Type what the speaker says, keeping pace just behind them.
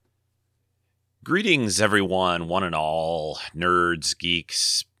Greetings, everyone, one and all, nerds,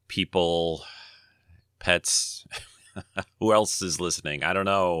 geeks, people, pets. Who else is listening? I don't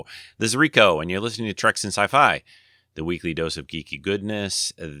know. This is Rico, and you're listening to Treks and Sci-Fi, the weekly dose of geeky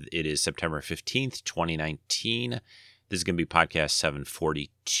goodness. It is September 15th, 2019. This is going to be podcast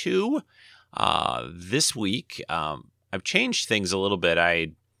 742. This week, I've changed things a little bit.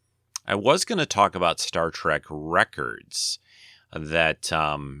 I was going to talk about Star Trek records that...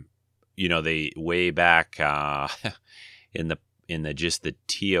 they way back in the just the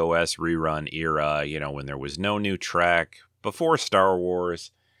TOS rerun era, when there was no new Trek, before Star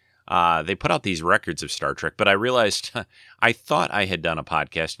Wars, they put out these records of Star Trek. But I realized I thought I had done a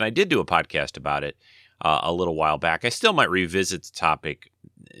podcast, and I did do a podcast about it a little while back. I still might revisit the topic,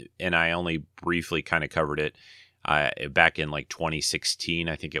 and I only briefly kind of covered it back in like 2016,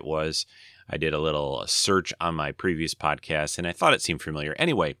 I think it was. I did a little search on my previous podcast, and I thought it seemed familiar.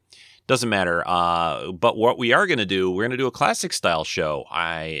 Anyway, doesn't matter. But what we are going to do, we're going to do a classic style show.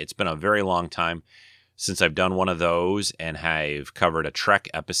 It's been a very long time since I've done one of those, and I've covered a Trek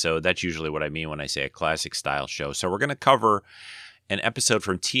episode. That's usually what I mean when I say a classic style show. So we're going to cover an episode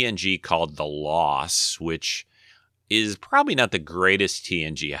from TNG called The Loss, which is probably not the greatest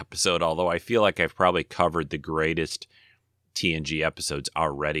TNG episode, although I feel like I've probably covered the greatest TNG episodes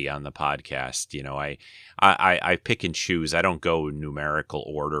already on the podcast. I pick and choose. I don't go numerical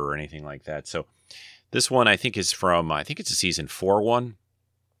order or anything like that. So this one I think is from, I think it's a season 4 one.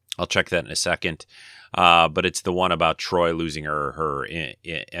 I'll check that in a second. But it's the one about Troi losing her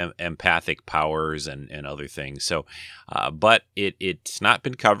empathic powers and other things. So, but it's not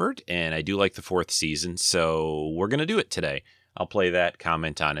been covered, and I do like the 4th season, so we're going to do it today. I'll play that,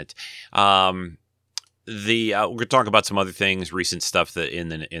 comment on it. We're going to talk about some other things, recent stuff that in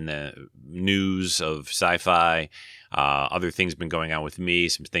the news of sci-fi, other things been going on with me,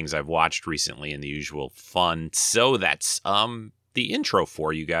 some things I've watched recently, and the usual fun. So that's the intro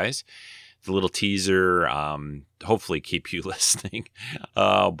for you guys. The little teaser, hopefully keep you listening.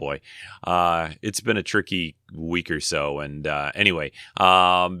 Oh boy, it's been a tricky week or so, and anyway,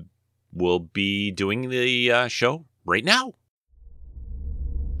 we'll be doing the show right now.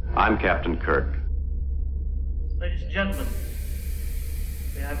 I'm Captain Kirk. Ladies and gentlemen,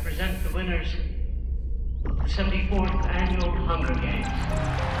 may I present the winners of the 74th Annual Hunger Games.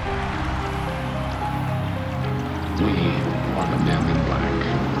 We are the men in black.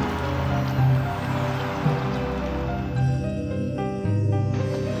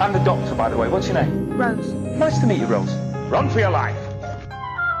 I'm the doctor, by the way. What's your name? Rose. Nice to meet you, Rose. Run for your life.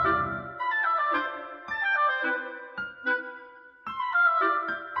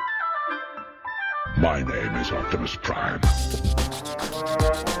 My name is Optimus Prime.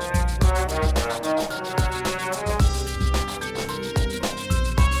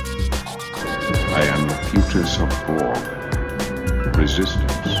 I am the Putus of Borg.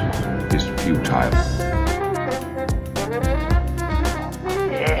 Resistance is futile.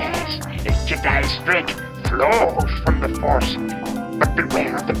 Yes, the Jedi strength flows from the Force, but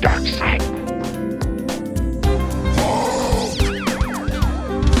beware of the dark side.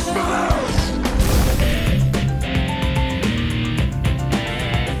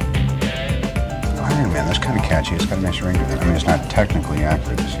 Iron Man, that's kind of catchy. It's got a nice ring to it. I mean, it's not technically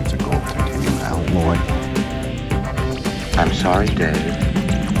accurate. It's a gold titanium alloy. I'm sorry, Dave.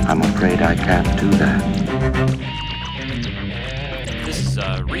 I'm afraid I can't do that. This is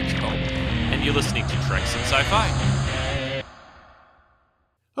Rico, and you're listening to Treks and Sci-Fi.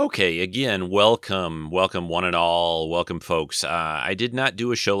 Okay, again, welcome one and all. Welcome, folks. I did not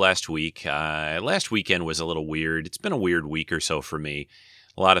do a show last week. Last weekend was a little weird. It's been a weird week or so for me.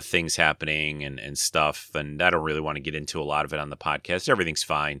 A lot of things happening and stuff, and I don't really want to get into a lot of it on the podcast. Everything's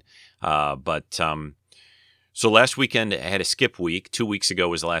fine. So last weekend I had a skip week. 2 weeks ago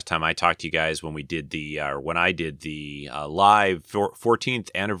was the last time I talked to you guys when I did the live 14th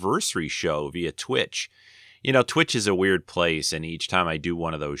anniversary show via Twitch. Twitch is a weird place, and each time I do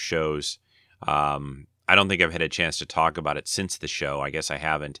one of those shows, I don't think I've had a chance to talk about it since the show. I guess I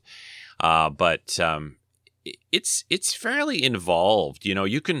haven't. But it's fairly involved.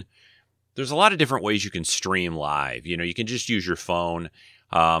 There's a lot of different ways you can stream live. You can just use your phone.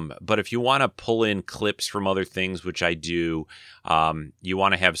 But if you want to pull in clips from other things, which I do, you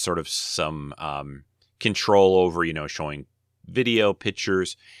want to have sort of some control over, showing video,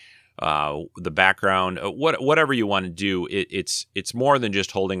 pictures, the background, whatever you want to do. It's more than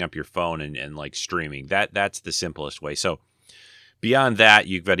just holding up your phone and like streaming. That's the simplest way. So beyond that,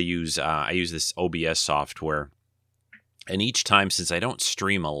 you've got to use, I use this OBS software, and each time, since I don't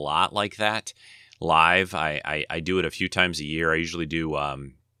stream a lot like that live, I do it a few times a year. I usually do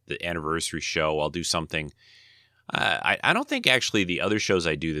the anniversary show. I'll do something. I don't think actually the other shows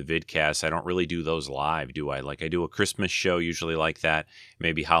I do, the vidcasts, I don't really do those live, do I? Like I do a Christmas show usually like that,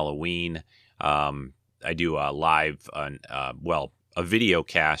 maybe Halloween. I do a live, a video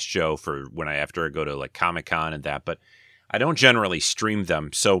cast show for when after I go to like Comic-Con and that, but I don't generally stream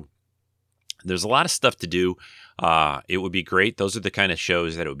them. So there's a lot of stuff to do. It would be great. Those are the kind of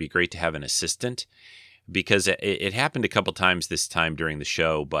shows that it would be great to have an assistant, because it happened a couple times this time during the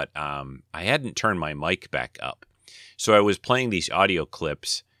show, but I hadn't turned my mic back up. So I was playing these audio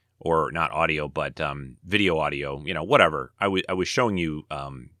clips, or not audio, but video audio, whatever. I was showing you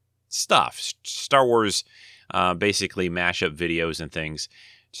stuff, Star Wars, basically mashup videos and things,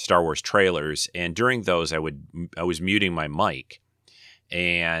 Star Wars trailers. And during those, I was muting my mic.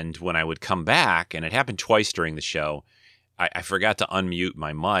 And when I would come back, and it happened twice during the show, I forgot to unmute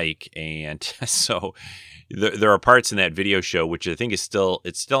my mic. And so there are parts in that video show, which I think it's still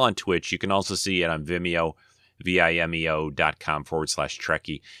on Twitch. You can also see it on Vimeo,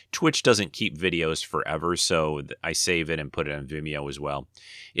 vimeo.com/Trekkie. Twitch doesn't keep videos forever, so I save it and put it on Vimeo as well.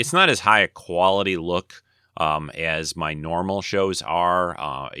 It's not as high a quality look as my normal shows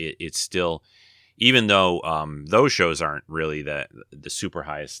are. It's still, even though those shows aren't really the super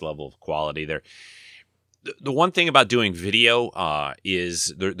highest level of quality, the one thing about doing video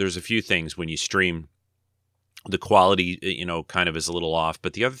is there's a few things when you stream. The quality, kind of is a little off,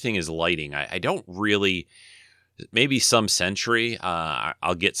 but the other thing is lighting. I don't really. Maybe some Century,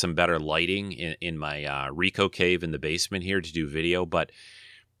 I'll get some better lighting in my Rico cave in the basement here to do video, but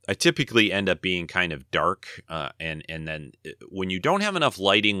I typically end up being kind of dark, and then when you don't have enough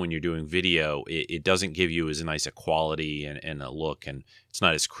lighting when you're doing video, it doesn't give you as nice a quality and a look, and it's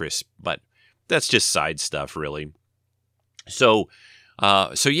not as crisp, but that's just side stuff, really. So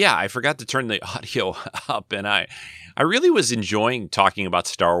yeah, I forgot to turn the audio up, and I really was enjoying talking about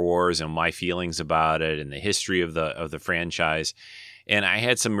Star Wars and my feelings about it and the history of the franchise. And I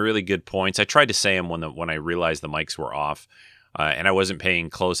had some really good points. I tried to say them when I realized the mics were off, and I wasn't paying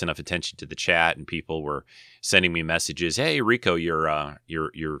close enough attention to the chat, and people were sending me messages, "Hey, Rico, your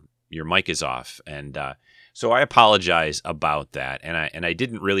mic is off," and so I apologize about that, and I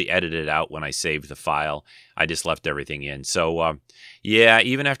didn't really edit it out when I saved the file. I just left everything in. So yeah,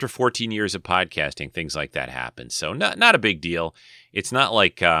 even after 14 years of podcasting, things like that happen. So not a big deal. It's not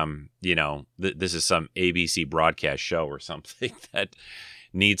like this is some ABC broadcast show or something that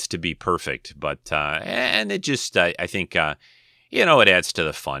needs to be perfect. But and it just I think it adds to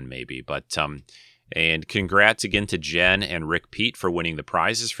the fun maybe. But and congrats again to Jen and Rick Pete for winning the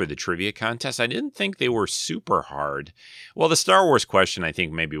prizes for the trivia contest. I didn't think they were super hard. Well, the Star Wars question I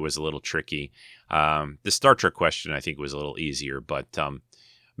think maybe was a little tricky. The Star Trek question I think was a little easier, but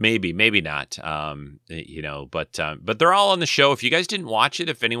maybe not. But they're all on the show. If you guys didn't watch it,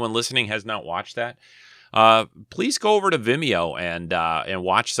 if anyone listening has not watched that, please go over to Vimeo and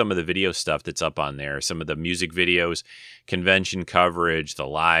watch some of the video stuff that's up on there. Some of the music videos, convention coverage, the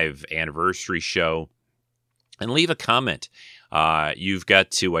live anniversary show, and leave a comment. You've got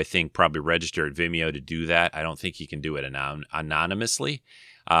to, I think, probably register at Vimeo to do that. I don't think you can do it anonymously,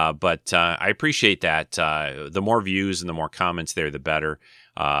 but I appreciate that. The more views and the more comments there, the better.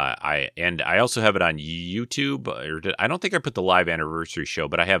 I also have it on YouTube. I don't think I put the live anniversary show,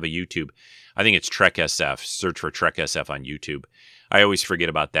 but I have a YouTube. I think it's Trek SF. Search for Trek SF on YouTube. I always forget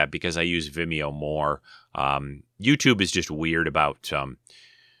about that because I use Vimeo more. YouTube is just weird about,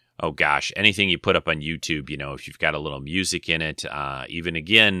 anything you put up on YouTube, if you've got a little music in it, even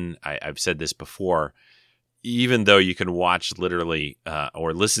again, I've said this before, even though you can watch literally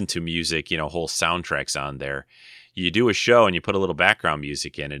or listen to music, whole soundtracks on there, you do a show and you put a little background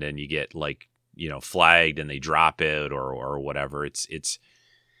music in it and you get flagged and they drop it or whatever. It's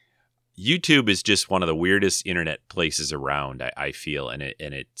YouTube is just one of the weirdest internet places around, I feel. And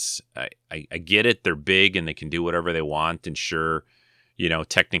it's I get it. They're big and they can do whatever they want. And sure,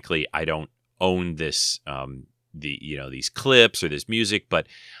 technically I don't own this, these clips or this music, but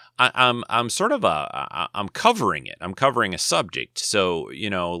I'm sort of I'm covering it. I'm covering a subject. So,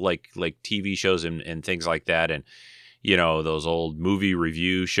 like TV shows and things like that. And, those old movie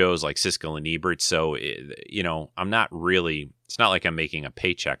review shows like Siskel and Ebert. So, I'm not really, it's not like I'm making a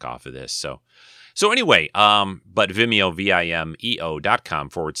paycheck off of this. So anyway, but Vimeo,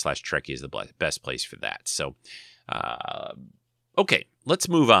 vimeo.com/Trekkie is the best place for that. So, okay, let's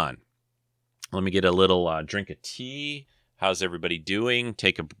move on. Let me get a little drink of tea. How's everybody doing?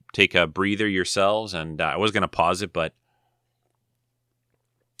 Take a breather yourselves. And I was going to pause it, but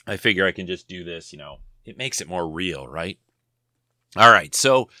I figure I can just do this, It makes it more real, right? All right.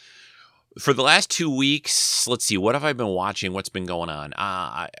 So For the last 2 weeks, let's see, what have I been watching? What's been going on?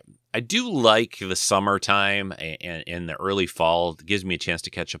 I do like the summertime and the early fall. It gives me a chance to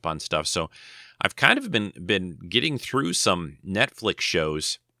catch up on stuff. So I've kind of been getting through some Netflix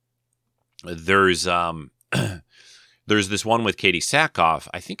shows. There's this one with Katie Sackhoff.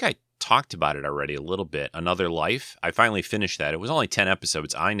 I think I talked about it already a little bit. Another Life. I finally finished that. It was only 10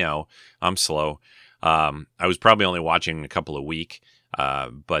 episodes. I know I'm slow. I was probably only watching a couple a week.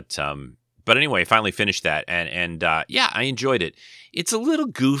 But anyway, I finally finished that, and yeah, I enjoyed it. It's a little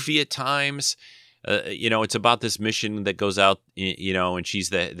goofy at times. It's about this mission that goes out, and she's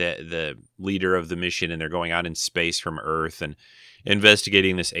the leader of the mission, and they're going out in space from Earth and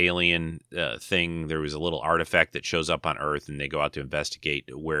investigating this alien thing. There was a little artifact that shows up on Earth, and they go out to investigate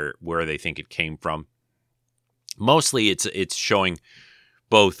where they think it came from. Mostly, it's showing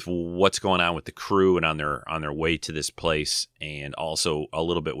both what's going on with the crew and on their way to this place, and also a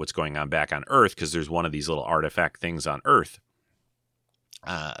little bit what's going on back on Earth, because there's one of these little artifact things on Earth.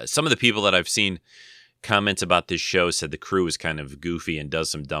 Some of the people that I've seen comments about this show said the crew is kind of goofy and does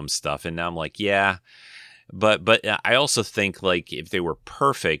some dumb stuff, and now I'm like, yeah, but I also think, like, if they were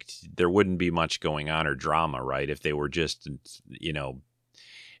perfect, there wouldn't be much going on or drama, right? If they were just,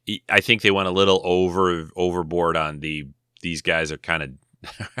 I think they went a little overboard on these guys are kind of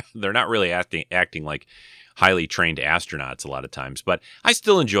they're not really acting like highly trained astronauts a lot of times, but I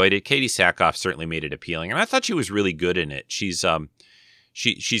still enjoyed it. Katie Sackhoff certainly made it appealing, and I thought she was really good in it. She's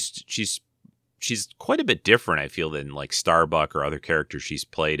quite a bit different, I feel, than like Starbuck or other characters she's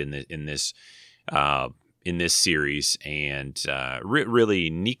played in this series. And really,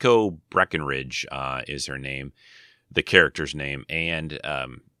 Nico Breckenridge is her name, the character's name, and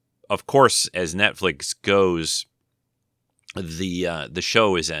of course, as Netflix goes, the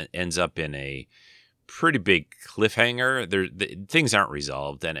show ends up in a pretty big cliffhanger. Things aren't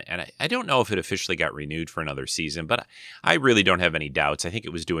resolved, and I don't know if it officially got renewed for another season, but I really don't have any doubts. I think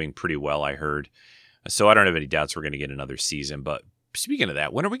it was doing pretty well, I heard. So I don't have any doubts we're going to get another season. But speaking of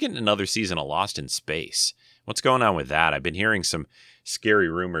that, when are we getting another season of Lost in Space? What's going on with that? I've been hearing some scary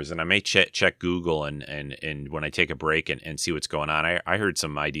rumors, and I may check Google and when I take a break and see what's going on. I heard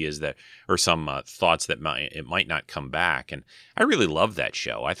some ideas or some thoughts that it might not come back, and I really love that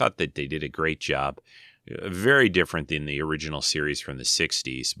show. I thought that they did a great job. Very different than the original series from the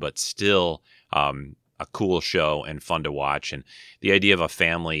 60s, but still a cool show and fun to watch. And the idea of a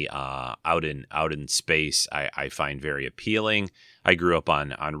family out in space, I find very appealing. I grew up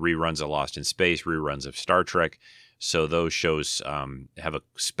on reruns of Lost in Space, reruns of Star Trek. So those shows have a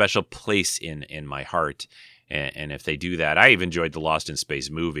special place in my heart. And if they do that, I've enjoyed the Lost in Space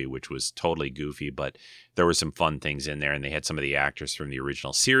movie, which was totally goofy, but there were some fun things in there. And they had some of the actors from the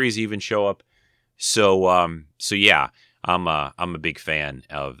original series even show up. So yeah, I'm a big fan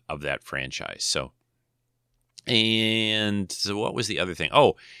of that franchise. So what was the other thing?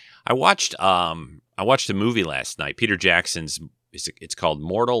 Oh, I watched a movie last night. Peter Jackson's. It's called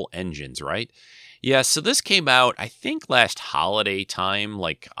Mortal Engines, right? Yeah, so this came out, I think, last holiday time,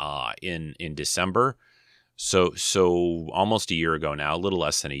 like in December. So almost a year ago now, a little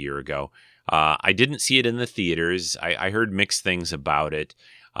less than a year ago. I didn't see it in the theaters. I heard mixed things about it.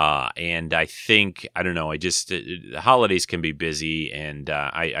 And I think, I don't know, the holidays can be busy, and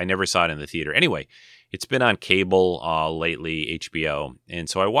I never saw it in the theater. Anyway, it's been on cable lately, HBO, and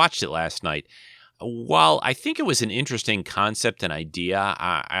so I watched it last night. While I think it was an interesting concept and idea,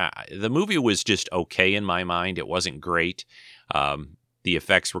 the movie was just okay in my mind. It wasn't great. The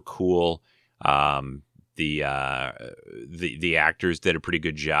effects were cool. The actors did a pretty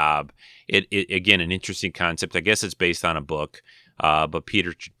good job. It again, an interesting concept. I guess it's based on a book, but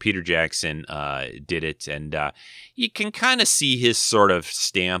Peter Jackson did it, and you can kind of see his sort of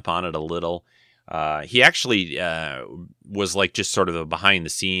stamp on it a little. He actually was like just sort of a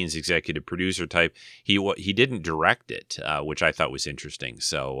behind-the-scenes executive producer type. He didn't direct it, which I thought was interesting.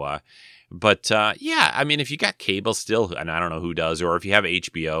 So, yeah, I mean, if you got cable still, and I don't know who does, or if you have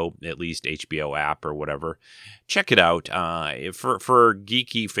HBO, at least HBO app or whatever, check it out. For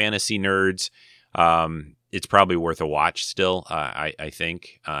geeky fantasy nerds, it's probably worth a watch still, I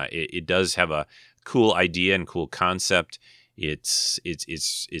think. It does have a cool idea and cool concept. It's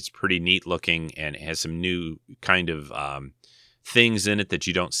pretty neat looking, and it has some new kind of things in it that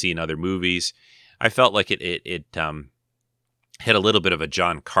you don't see in other movies. I felt like it had a little bit of a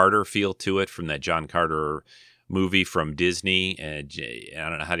John Carter feel to it from that John Carter movie from Disney. And I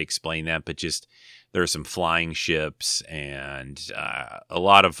don't know how to explain that, but just there are some flying ships and a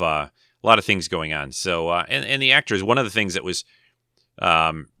lot of things going on. So and the actors, one of the things that was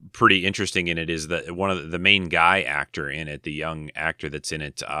pretty interesting in it is that one of the main guy actor in it, the young actor that's in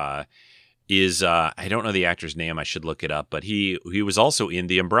it, is I don't know the actor's name. I should look it up. But he was also in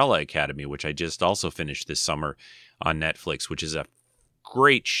The Umbrella Academy, which I just also finished this summer on Netflix, which is a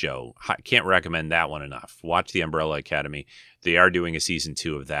great show. I can't recommend that one enough. Watch The Umbrella Academy. They are doing a season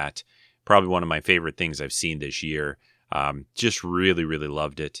 2 of that. Probably one of my favorite things I've seen this year. Just really, really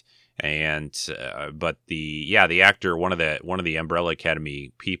loved it. And but the actor, one of the Umbrella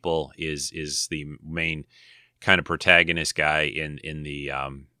Academy people is the main kind of protagonist guy in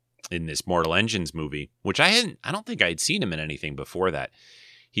this Mortal Engines movie, which I don't think I'd seen him in anything before that.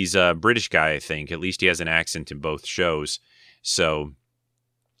 He's a British guy, I think. At least he has an accent in both shows. So,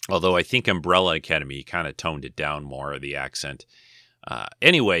 although I think Umbrella Academy kind of toned it down more, the accent.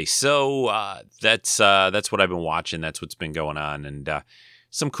 Anyway, so that's what I've been watching. That's what's been going on, and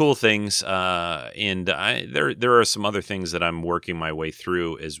some cool things. There are some other things that I'm working my way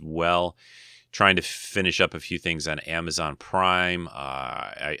through as well. Trying to finish up a few things on Amazon Prime.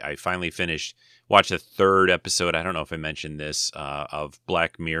 I finally watched the 3rd episode. I don't know if I mentioned this of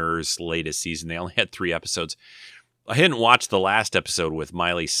Black Mirror's latest season. They only had 3 episodes. I hadn't watched the last episode with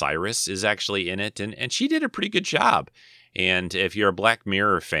Miley Cyrus is actually in it, and she did a pretty good job. And if you're a Black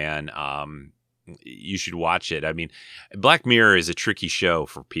Mirror fan, you should watch it. I mean, Black Mirror is a tricky show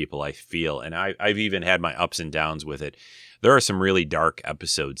for people, I feel, and I've even had my ups and downs with it. There are some really dark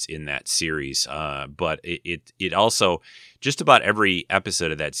episodes in that series, but it also, just about every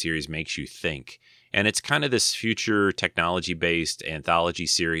episode of that series makes you think. And it's kind of this future technology-based anthology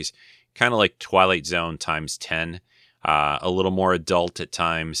series, kind of like Twilight Zone times 10, a little more adult at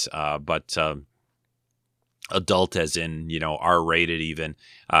times, but adult as in, R-rated even,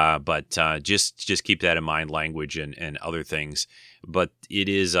 but just keep that in mind, language and other things. But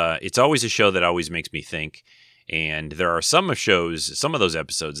it's always a show that always makes me think. And there are some of those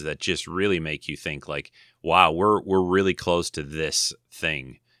episodes that just really make you think like, wow, we're really close to this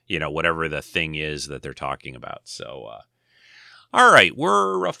thing, whatever the thing is that they're talking about. So, all right,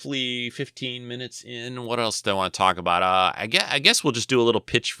 we're roughly 15 minutes in. What else do I want to talk about? I guess we'll just do a little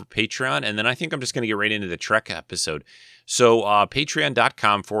pitch for Patreon, and then I think I'm just going to get right into the Trek episode. So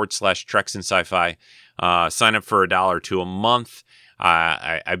patreon.com/Treks and Sci-Fi. Sign up for $1 or $2 a month.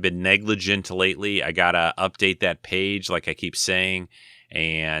 I've been negligent lately. I got to update that page like I keep saying,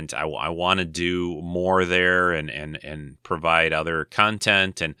 and I want to do more there and provide other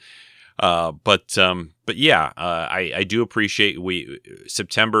content. And but yeah, I do appreciate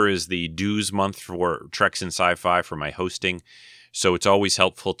September is the dues month for Treks and Sci-Fi for my hosting. So it's always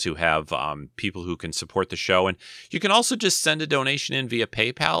helpful to have people who can support the show, and you can also just send a donation in via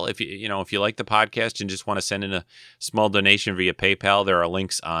PayPal if you like the podcast and just want to send in a small donation via PayPal. There are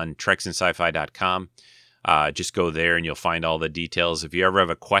links on TreksandSci-Fi.com. Just go there and you'll find all the details. If you ever have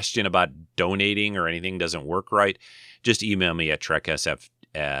a question about donating or anything doesn't work right, just email me at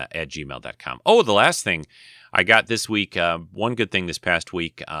treksf@gmail.com. Oh, the last thing I got this week, one good thing this past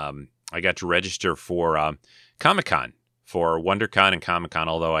week, I got to register for Comic-Con. For WonderCon and Comic-Con,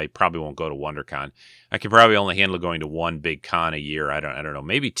 although I probably won't go to WonderCon. I can probably only handle going to one big con a year. I don't know,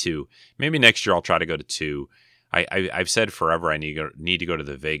 maybe 2. Maybe next year I'll try to go to 2. I've said forever I need to go to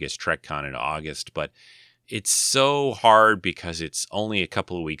the Vegas TrekCon in August, but it's so hard because it's only a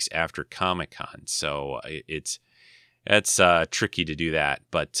couple of weeks after Comic-Con, so that's tricky to do that.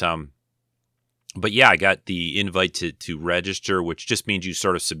 But yeah, I got the invite to register, which just means you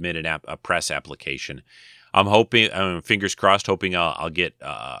sort of submit a press application. I'm hoping, fingers crossed, hoping I'll get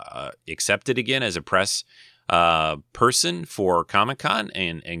accepted again as a press person for Comic-Con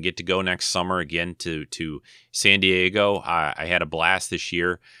and get to go next summer again to San Diego. I had a blast this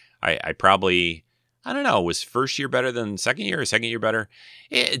year. I probably, I don't know, was first year better than second year or second year better?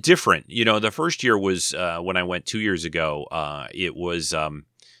 Different. The first year was when I went 2 years ago. It was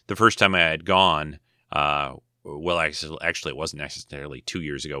the first time I had gone. Well, actually, it wasn't necessarily 2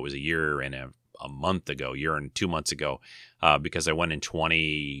 years ago. It was a year and a month ago, year and 2 months ago, because I went in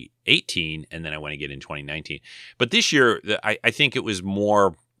 2018 and then I went again in 2019. But this year, I think it was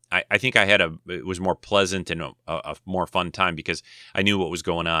more. I think it was more pleasant and a more fun time because I knew what was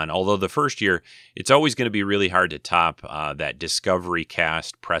going on. Although the first year, it's always going to be really hard to top that Discovery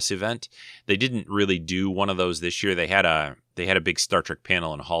Cast press event. They didn't really do one of those this year. They had a big Star Trek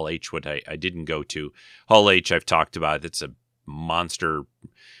panel in Hall H, which I didn't go to. Hall H, I've talked about. It's a monster.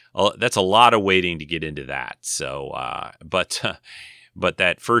 That's a lot of waiting to get into that. So, but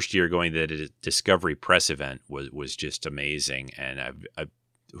that first year going to the Discovery press event was just amazing. And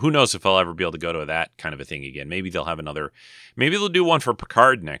who knows if I'll ever be able to go to that kind of a thing again. Maybe they'll do one for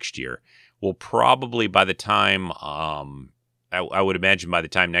Picard next year. We'll probably, by the time, I would imagine by the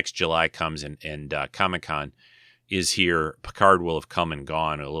time next July comes and Comic-Con is here. Picard will have come and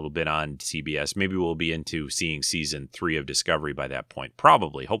gone a little bit on CBS. Maybe we'll be into seeing season 3 of Discovery by that point.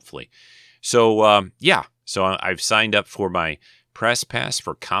 Probably, hopefully. So, So I've signed up for my press pass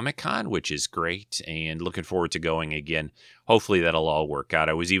for Comic-Con, which is great, and looking forward to going again. Hopefully that'll all work out.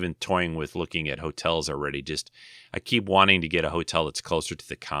 I was even toying with looking at hotels already. I keep wanting to get a hotel that's closer to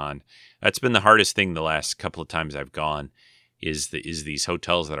the con. That's been the hardest thing the last couple of times I've gone, is these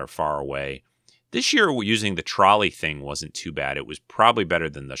hotels that are far away. This year, using the trolley thing wasn't too bad. It was probably better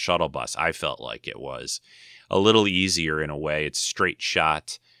than the shuttle bus. I felt like it was a little easier in a way. It's straight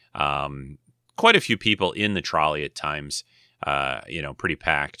shot. Quite a few people in the trolley at times, pretty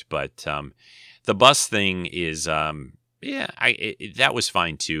packed. But the bus thing is, that was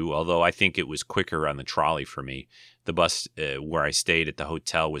fine too, although I think it was quicker on the trolley for me. The bus where I stayed at the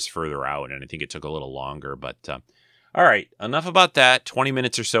hotel was further out, and I think it took a little longer. But all right, enough about that. 20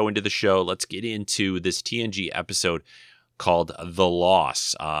 minutes or so into the show, let's get into this TNG episode called The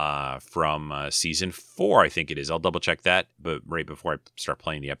Loss from season 4, I think it is. I'll double check that, but right before I start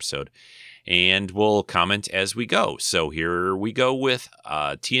playing the episode. And we'll comment as we go. So here we go with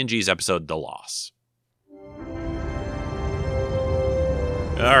TNG's episode, The Loss.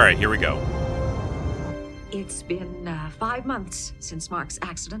 All right, here we go. It's been 5 months since Mark's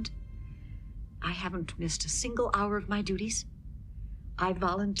accident. I haven't missed a single hour of my duties. I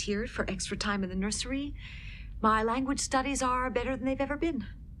volunteered for extra time in the nursery. My language studies are better than they've ever been.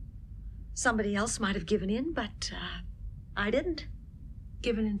 Somebody else might have given in, but I didn't.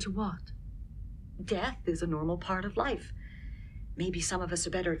 Given in to what? Death is a normal part of life. Maybe some of us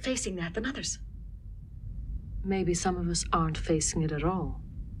are better at facing that than others. Maybe some of us aren't facing it at all.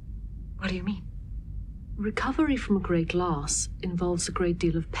 What do you mean? Recovery from a great loss involves a great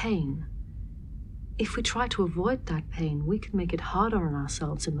deal of pain. If we try to avoid that pain, we can make it harder on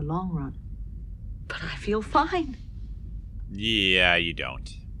ourselves in the long run. But I feel fine. Yeah, you don't.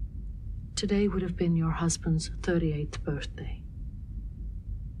 Today would have been your husband's 38th birthday.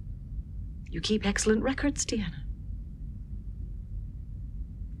 You keep excellent records, Deanna.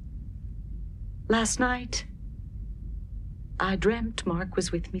 Last night, I dreamt Mark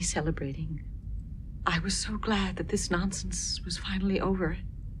was with me celebrating. I was so glad that this nonsense was finally over.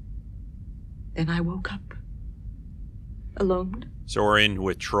 Then I woke up, alone. So we're in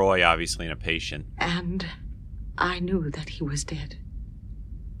with Troy, obviously, and a patient. And I knew that he was dead.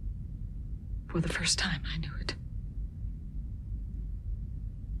 For the first time, I knew it.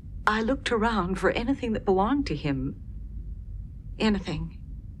 I looked around for anything that belonged to him. Anything.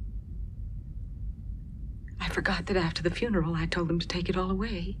 I forgot that after the funeral, I told them to take it all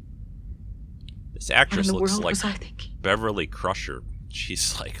away. This actress what in the looks world like was I thinking? Beverly Crusher.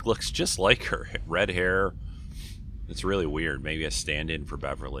 She's looks just like her. Red hair. It's really weird. Maybe a stand-in for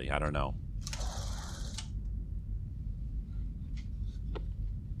Beverly. I don't know.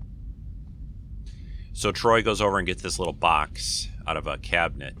 So Troy goes over and gets this little box out of a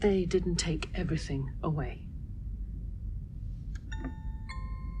cabinet. They didn't take everything away.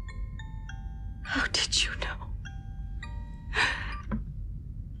 How did you know?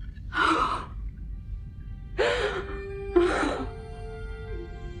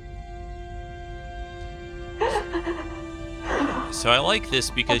 So I like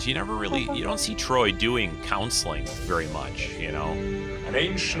this because you don't see Troy doing counseling very much, An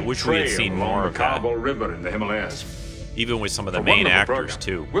ancient I wish we had seen more of that. Kabul River in the Himalayas. Even with some of the For main one of the actors, program.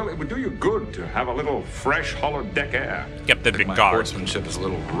 too. Well, it would do you good to have a little fresh holodeck air. Captain My Picard. horsemanship is a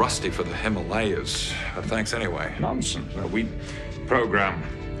little rusty for the Himalayas, but thanks anyway. Nonsense. We program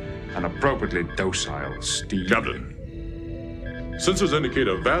an appropriately docile steed. Captain, sensors indicate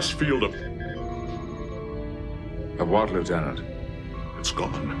a vast field of... Of what, Lieutenant? It's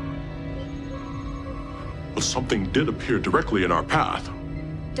gone. But something did appear directly in our path.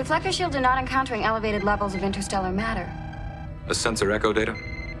 Deflector shields are not encountering elevated levels of interstellar matter. The sensor echo data?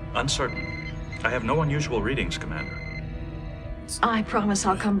 Uncertain. I have no unusual readings, Commander. I promise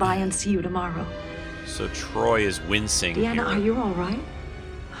I'll come by and see you tomorrow. So Troy is wincing Deanna, here. are you all right?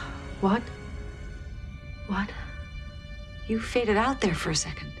 What? What? You faded out there for a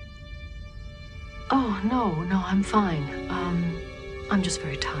second. Oh, no, I'm fine. I'm just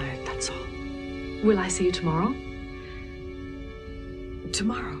very tired, that's all. Will I see you tomorrow?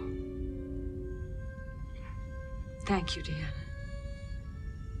 Tomorrow. Thank you, Deanna.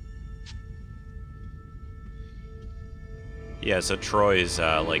 Yeah, so Troy is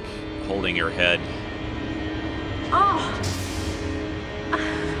holding her head. Oh!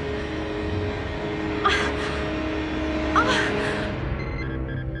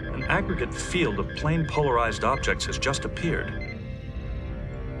 An aggregate field of plain polarized objects has just appeared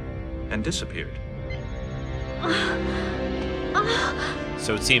and disappeared.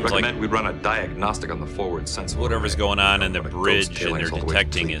 So it seems Recommend like we run a diagnostic on the forward sensor. whatever's going on in the bridge and they're all the way to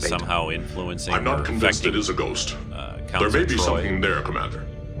detecting is Beta. somehow influencing I'm not or convinced affecting, it is a ghost. There Council may be Troy. something there, Commander.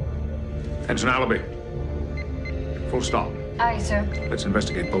 Ensign Allaby. Full stop. Aye, sir. Let's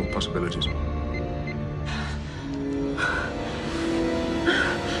investigate both possibilities.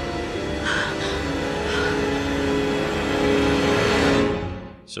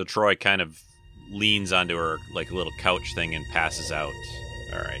 So Troy kind of leans onto her like a little couch thing and passes out.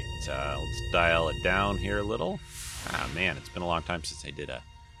 All right, let's dial it down here a little. Ah, man, it's been a long time since I did a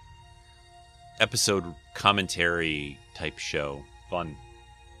episode commentary type show. Fun.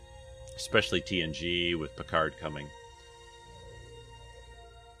 Especially TNG with Picard coming.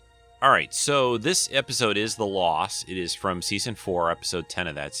 All right, so this episode is The Loss. It is from Season 4, Episode 10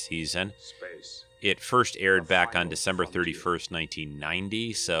 of that season. Space. It first aired back on December 31st,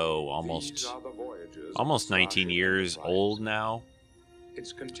 1990, so almost 19 years old now.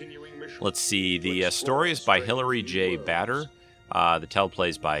 Its continuing mission. Let's see, the story is by Hilary J. Batter. The teleplay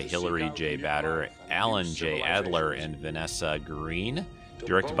is by Hilary J. Batter, Alan J. Adler, and Vanessa Green.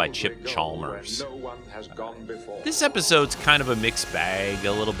 Directed by Chip Chalmers. This episode's kind of a mixed bag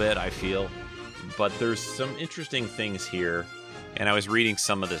a little bit, I feel. But there's some interesting things here. And I was reading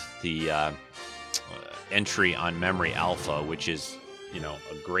some of the entry on Memory Alpha, which is, a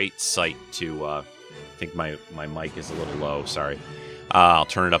great site to... I think my mic is a little low, sorry. I'll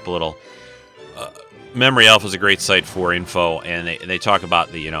turn it up a little. Memory Alpha is a great site for info, and they talk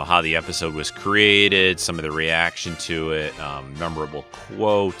about the how the episode was created, some of the reaction to it, memorable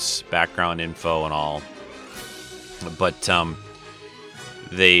quotes, background info, and all. But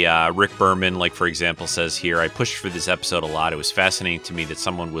Rick Berman, like for example, says here, I pushed for this episode a lot. It was fascinating to me that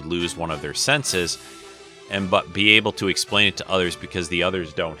someone would lose one of their senses, but be able to explain it to others because the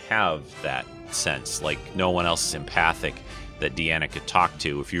others don't have that sense. Like no one else is empathic that Deanna could talk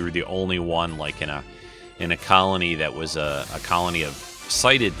to. If you were the only one, like in a colony that was a colony of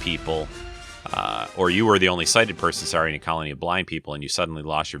sighted people, or you were the only sighted person, in a colony of blind people, and you suddenly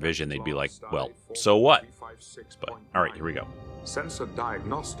lost your vision, they'd be like, well, so what? But, all right, here we go. Sensor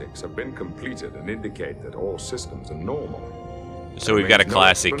diagnostics have been completed and indicate that all systems are normal. So we've got a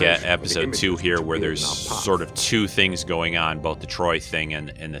classic episode 2 here where there's sort of two things going on, both the Troy thing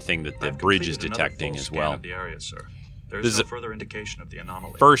and the thing that the bridge is detecting as well. Of the area, sir. There's no further indication of the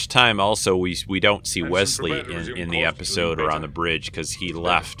anomaly. First time also we don't see Wesley in the episode or on the bridge because he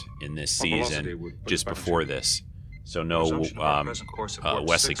left in this season just before this. So no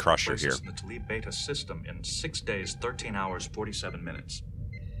Wesley Crusher here. The Talib Beta system in 6 days, 13 hours, 47 minutes.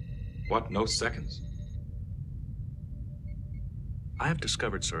 What? No seconds? I have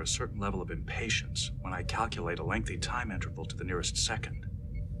discovered, sir, a certain level of impatience when I calculate a lengthy time interval to the nearest second.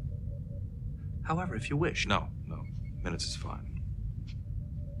 However, if you wish... No. Minutes is fine.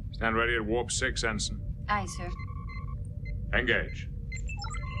 Stand ready at warp 6, Ensign. Aye, sir. Engage.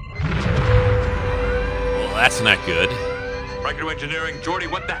 Well, that's not good. Riker to engineering.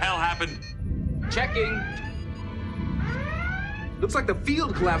 Geordi, what the hell happened? Checking. Looks like the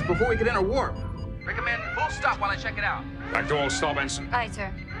field collapsed before we could enter warp. Recommend full stop while I check it out. Back to all stop, Ensign. Aye,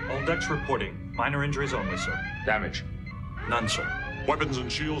 sir. All decks reporting. Minor injuries only, sir. Damage. None, sir. Weapons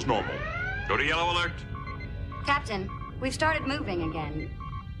and shields normal. Go to yellow alert. Captain, we've started moving again.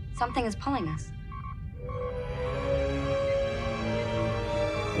 Something is pulling us.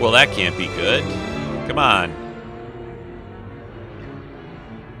 Well, that can't be good. Come on.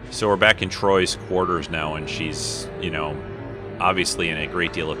 So we're back in Troy's quarters now, and she's, obviously in a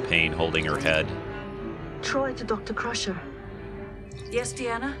great deal of pain, holding her head. Troy to Dr. Crusher. Yes,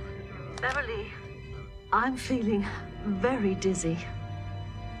 Deanna? Beverly, I'm feeling very dizzy.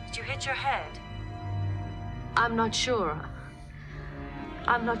 Did you hit your head? I'm not sure.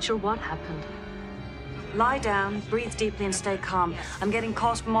 I'm not sure what happened. Lie down, breathe deeply, and stay calm. I'm getting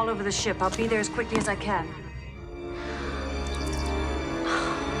calls from all over the ship. I'll be there as quickly as I can.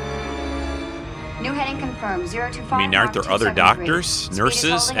 New heading confirmed. 025. I mean, aren't there other doctors,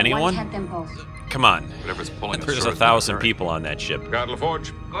 nurses, anyone? Come on. Whatever's pulling There's 1,000 people on that ship. Guard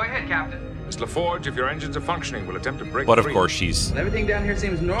LaForge. Go ahead, Captain. Miss LaForge, if your engines are functioning, we'll attempt to break But of free. course, she's Everything down here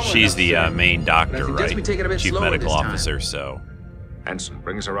seems normal. the main doctor, But I right? suggest we take it a bit Chief slower medical this time. officer. So Ensign,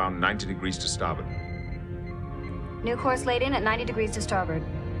 bring us around 90 degrees to starboard. New course laid in at 90 degrees to starboard.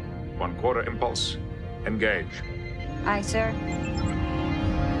 1/4 impulse. Engage. Aye, sir.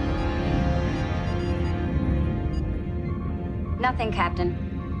 Nothing, Captain.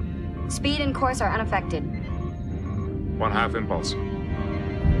 Speed and course are unaffected. 1/2 impulse.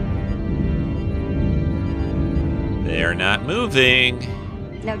 they're not moving.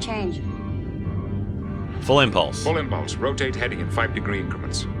 No change. Full impulse. Full impulse. Rotate heading in 5-degree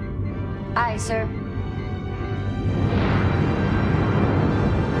increments. Aye, sir.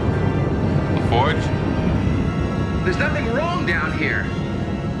 Forge? There's nothing wrong down here.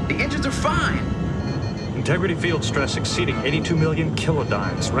 The engines are fine. Integrity field stress exceeding 82 million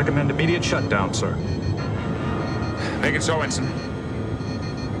kilodynes. Recommend immediate shutdown, sir. Make it so, Ensign.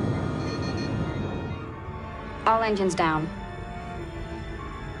 All engines down.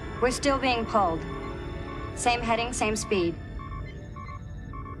 We're still being pulled. Same heading, same speed.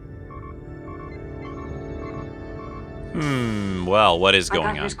 Well, what is I going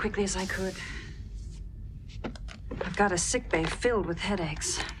got here on? as quickly as I could. I've got a sickbay filled with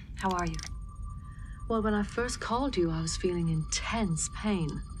headaches. How are you? Well, when I first called you, I was feeling intense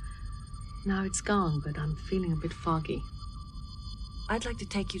pain. Now it's gone, but I'm feeling a bit foggy. I'd like to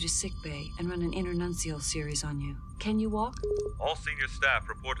take you to sickbay and run an internunциal series on you. Can you walk? All senior staff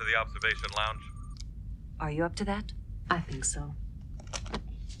report to the observation lounge. Are you up to that? I think so.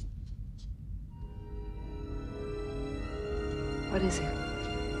 What is it?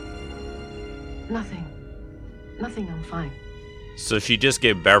 Nothing. Nothing, I'm fine. So she just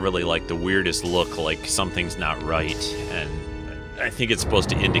gave Beverly like the weirdest look, like something's not right, and I think it's supposed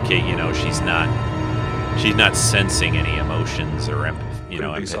to indicate, she's not sensing any emotions or empathic,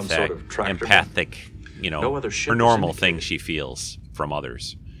 No other ship her is normal indicated. thing she feels from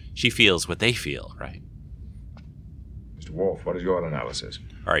others. She feels what they feel, right? Mr. Worf, what is your analysis?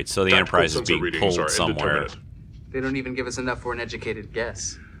 All right, so the Enterprise is being pulled somewhere. They don't even give us enough for an educated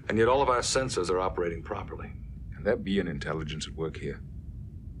guess. And yet all of our sensors are operating properly. Can there be an intelligence at work here?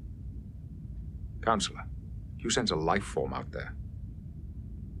 Counselor, you sense a life form out there.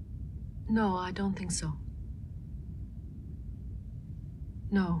 No, I don't think so.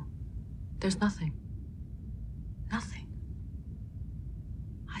 No, there's nothing. Nothing.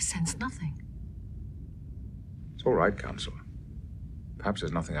 I sense nothing. It's all right, Counselor. Perhaps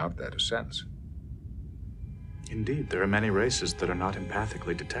there's nothing out there to sense. Indeed, there are many races that are not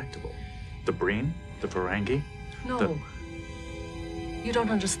empathically detectable. The Breen, the Ferengi. No. You don't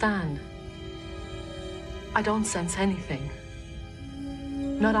understand. I don't sense anything.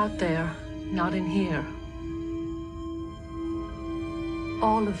 Not out there, not in here.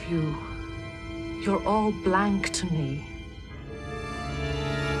 All of you, you're all blank to me.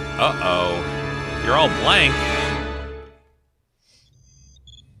 Uh-oh. You're all blank.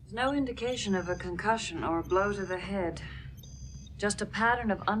 There's no indication of a concussion or a blow to the head. Just a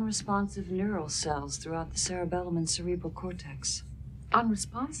pattern of unresponsive neural cells throughout the cerebellum and cerebral cortex.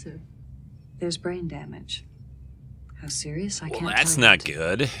 Unresponsive? There's brain damage. How serious? I can't Well, that's tell you. not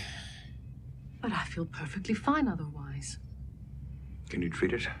good. But I feel perfectly fine otherwise. Can you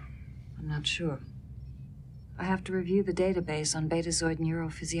treat it? I'm not sure. I have to review the database on Betazoid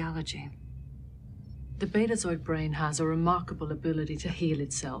neurophysiology. The Betazoid brain has a remarkable ability to heal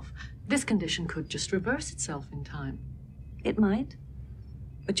itself. This condition could just reverse itself in time. It might.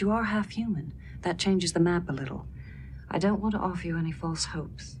 But you are half human. That changes the map a little. I don't want to offer you any false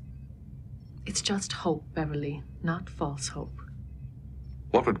hopes. It's just hope, Beverly, not false hope.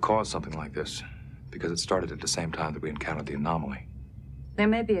 What would cause something like this? Because it started at the same time that we encountered the anomaly. There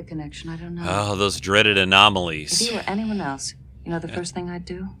may be a connection, I don't know. Oh, those dreaded anomalies. If you were anyone else, you know the first thing I'd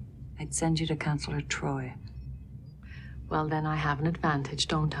do? I'd send you to Counselor Troy. Well, then I have an advantage,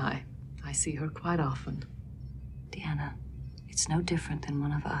 don't I? I see her quite often. Deanna, it's no different than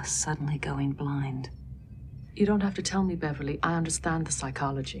one of us suddenly going blind. You don't have to tell me, Beverly. I understand the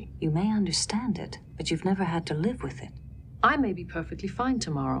psychology. You may understand it, but you've never had to live with it. I may be perfectly fine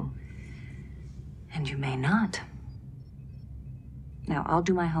tomorrow. And you may not. Now, I'll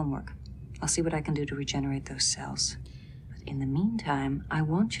do my homework. I'll see what I can do to regenerate those cells. But in the meantime, I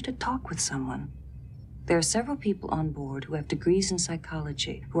want you to talk with someone. There are several people on board who have degrees in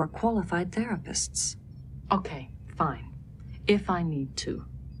psychology, who are qualified therapists. Okay, fine. If I need to.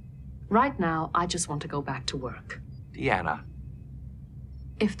 Right now, I just want to go back to work. Deanna.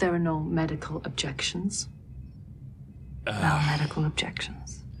 If there are no medical objections. No medical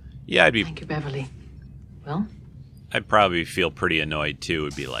objections. Yeah, I'd be... Thank you, Beverly. Well? I'd probably feel pretty annoyed, too.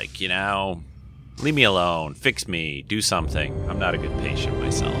 It'd be like, leave me alone, fix me, do something. I'm not a good patient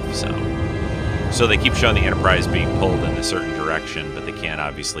myself, So they keep showing the Enterprise being pulled in a certain direction, but they can't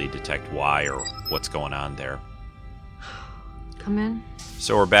obviously detect why or what's going on there. Come in.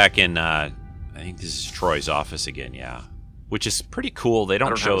 So we're back in, I think this is Troy's office again, yeah. Which is pretty cool. They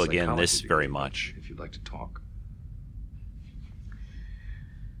don't show, again, this very much. If you'd like to talk.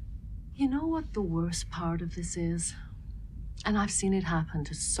 You know what the worst part of this is? And I've seen it happen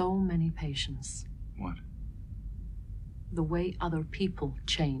to so many patients. What? The way other people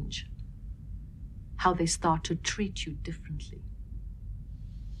change. how they start to treat you differently.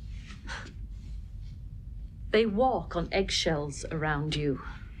 They walk on eggshells around you.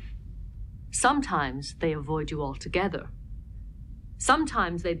 Sometimes they avoid you altogether.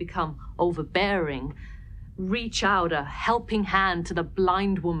 Sometimes they become overbearing, reach out a helping hand to the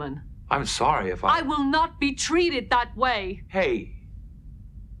blind woman. I'm sorry if I will not be treated that way. Hey.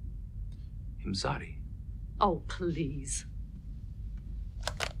 Imzadi. Oh, please.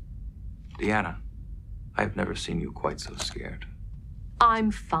 Deanna, I've never seen you quite so scared.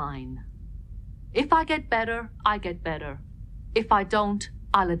 I'm fine. If I get better, I get better. If I don't,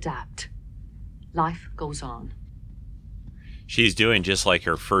 I'll adapt. Life goes on. She's doing just like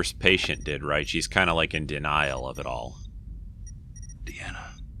her first patient did, right? She's kind of like in denial of it all. Deanna.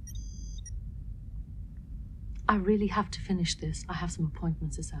 I really have to finish this. I have some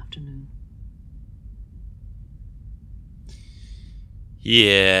appointments this afternoon.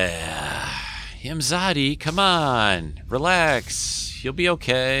 Yeah. Imzadi, come on. Relax. You'll be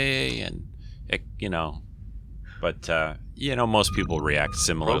okay. And, you know. But, you know, most people react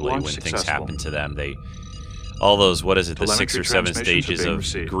similarly when things happen to them. All those, what is it, the 6 or 7 stages of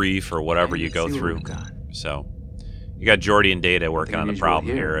grief or whatever you go through. So, you got Geordi and Data working on the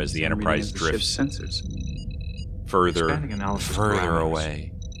problem here as the Enterprise drifts further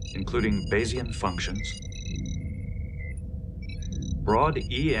away. Including Bayesian functions, broad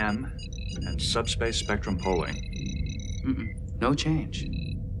EM, and subspace spectrum polling. No change.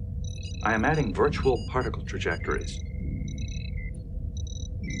 I am adding virtual particle trajectories.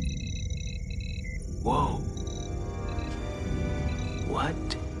 Whoa. What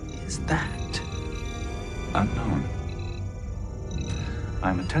is that? Unknown.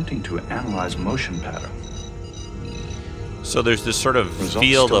 I'm attempting to analyze motion pattern. So there's this sort of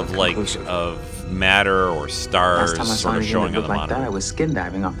field of of matter or stars sort of showing on the monitor. I was skin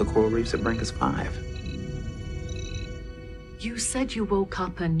diving off the coral reefs at Brenkus 5. You said you woke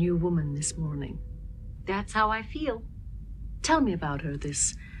up a new woman this morning. That's how I feel. Tell me about her,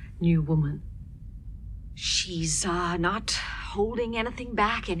 this new woman. She's not holding anything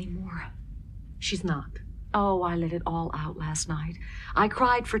back anymore. She's not. Oh, I let it all out last night. I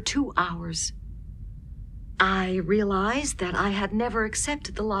cried for 2 hours. I realized that I had never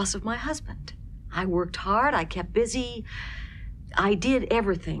accepted the loss of my husband. I worked hard, I kept busy. I did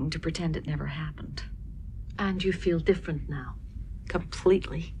everything to pretend it never happened. And you feel different now?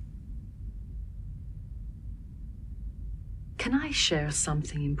 Completely. Can I share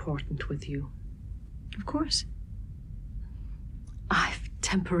something important with you? Of course. I've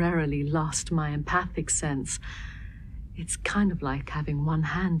temporarily lost my empathic sense. It's kind of like having one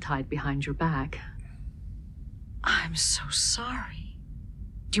hand tied behind your back. I'm so sorry.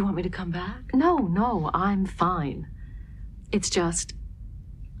 Do you want me to come back? No, I'm fine. It's just,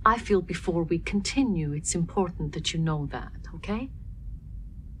 I feel before we continue, it's important that you know that, okay?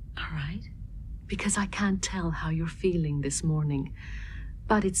 All right. Because I can't tell how you're feeling this morning,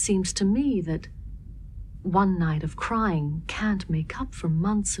 but it seems to me that one night of crying can't make up for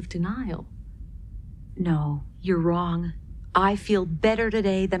months of denial. No, you're wrong. I feel better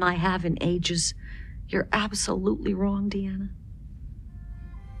today than I have in ages. You're absolutely wrong, Deanna.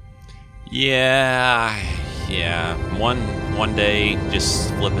 Yeah. One day,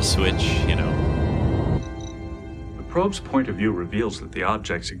 just flip a switch, you know. The probe's point of view reveals that the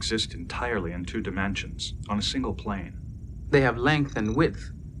objects exist entirely in 2 dimensions, on a single plane. They have length and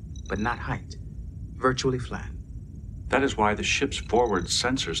width, but not height. Virtually flat. That is why the ship's forward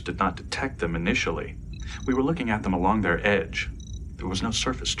sensors did not detect them initially. We were looking at them along their edge. There was no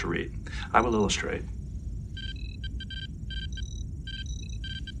surface to read. I will illustrate.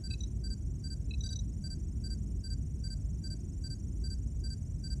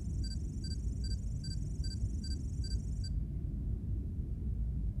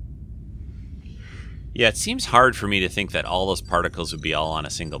 Yeah, it seems hard for me to think that all those particles would be all on a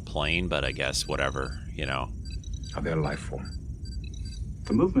single plane, but I guess whatever, you know. Are they a life form?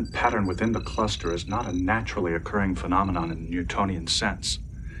 The movement pattern within the cluster is not a naturally occurring phenomenon in the Newtonian sense.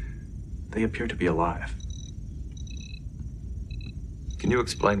 They appear to be alive. Can you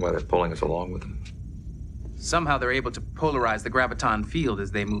explain why they're pulling us along with them? Somehow they're able to polarize the graviton field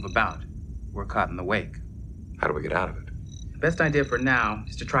as they move about. We're caught in the wake. How do we get out of it? The best idea for now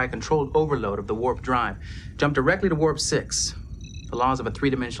is to try a controlled overload of the warp drive. Jump directly to warp 6. The laws of a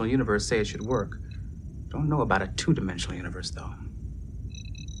 3-dimensional universe say it should work. Don't know about a 2-dimensional universe, though.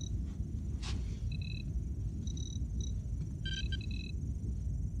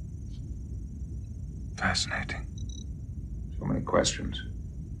 Fascinating. So many questions.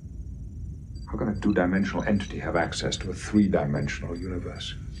 How can a 2-dimensional entity have access to a 3-dimensional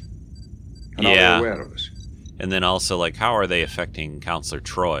universe? And are they aware of us? And then also, like, how are they affecting Counselor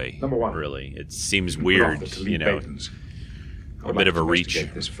Troy? Number one. Really, it seems weird, you know. A bit of a reach.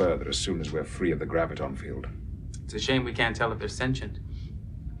 Investigate this further as soon as we're free of the graviton field. It's a shame we can't tell if they're sentient.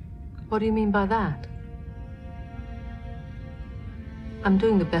 What do you mean by that? I'm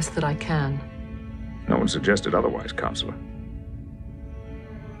doing the best that I can. No one suggested otherwise, Counselor.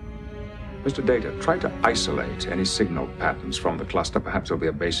 Mr. Data, try to isolate any signal patterns from the cluster. Perhaps there'll be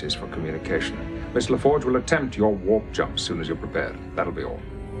a basis for communication. Miss LaForge will attempt your warp jump as soon as you're prepared. That'll be all.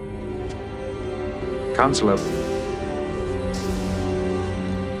 Counselor.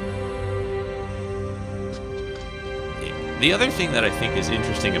 The other thing that I think is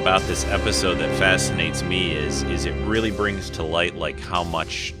interesting about this episode that fascinates me is it really brings to light like how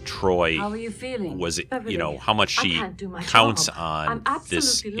much Troy How are you feeling? was, Beverly, you know, how much she counts on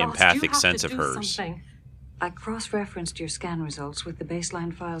this empathic sense of hers. I cross-referenced your scan results with the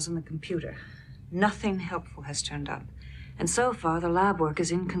baseline files in the computer. Nothing helpful has turned up. And so far, the lab work is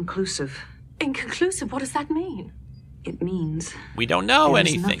inconclusive. Inconclusive? What does that mean? It means we don't know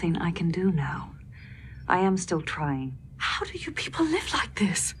anything. There's nothing I can do now. I am still trying. How do you people live like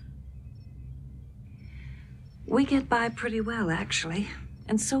this? We get by pretty well, actually.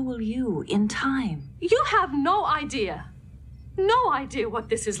 And so will you, in time. You have no idea. No idea what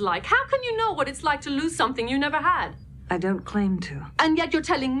this is like. How can you know what it's like to lose something you never had? I don't claim to. And yet you're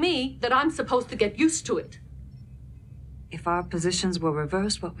telling me that I'm supposed to get used to it. If our positions were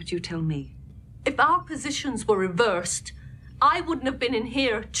reversed, what would you tell me? If our positions were reversed, I wouldn't have been in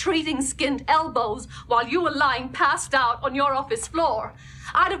here treating skinned elbows while you were lying passed out on your office floor.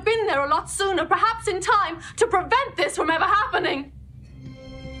 I'd have been there a lot sooner, perhaps in time, to prevent this from ever happening.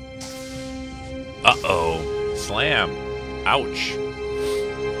 Uh-oh. Slam. Ouch.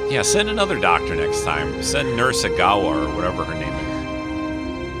 Yeah, send another doctor next time. Send Nurse Agawa or whatever her name is.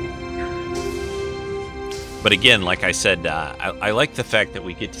 But again, like I said, I like the fact that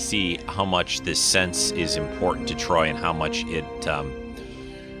we get to see how much this sense is important to Troy and how much it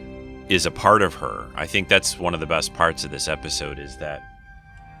is a part of her. I think that's one of the best parts of this episode is that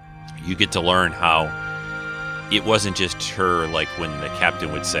you get to learn how it wasn't just her, like when the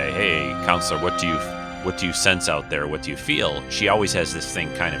captain would say, "Hey, counselor, what do you sense out there? What do you feel?" She always has this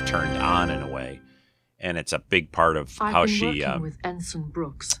thing kind of turned on in a way. And it's a big part of how she with Ensign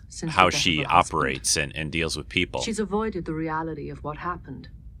Brooks since how the death she of her husband. operates and deals with people. She's avoided the reality of what happened,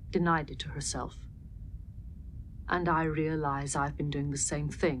 denied it to herself. And I realize I've been doing the same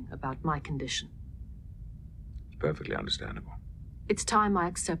thing about my condition. Perfectly understandable. It's time I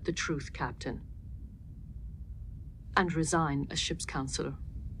accept the truth, Captain. And resign as ship's counselor.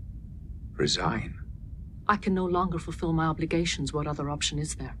 Resign? I can no longer fulfill my obligations. What other option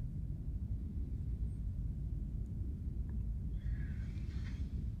is there?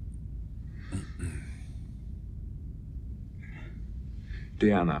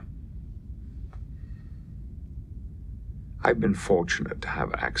 Deanna, I've been fortunate to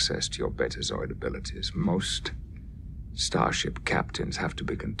have access to your Betazoid abilities. Most starship captains have to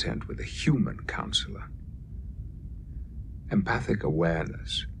be content with a human counselor. Empathic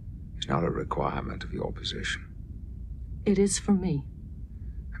awareness is not a requirement of your position. It is for me.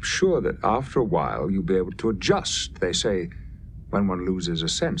 I'm sure that after a while you'll be able to adjust. They say when one loses a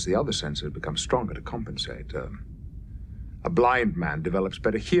sense, the other senses become stronger to compensate. A blind man develops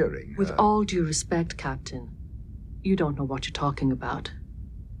better hearing. With all due respect, Captain, you don't know what you're talking about.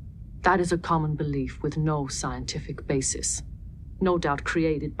 That is a common belief with no scientific basis. No doubt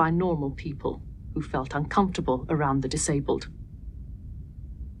created by normal people who felt uncomfortable around the disabled.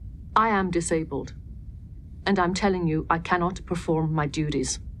 I am disabled, and I'm telling you I cannot perform my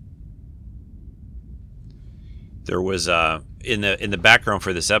duties. There was in the background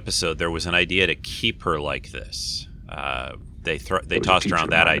for this episode, there was an idea to keep her like this. They tossed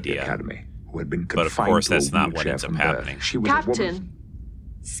around that idea, who had been but of course that's not what ends up happening. Captain,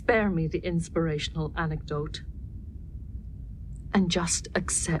 spare me the inspirational anecdote and just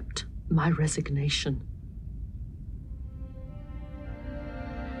accept my resignation.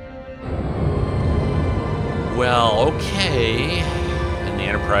 Well, okay. And the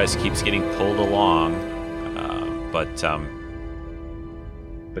Enterprise keeps getting pulled along,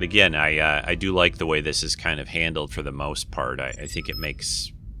 but again, I do like the way this is kind of handled for the most part. I think it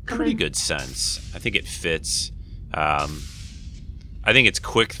makes pretty good sense. I think it fits. I think it's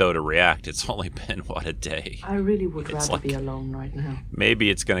quick, though, to react. It's only been, what, a day? I really would rather like, be alone right now. Maybe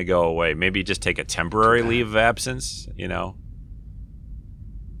it's going to go away. Maybe just take a temporary leave of absence, you know?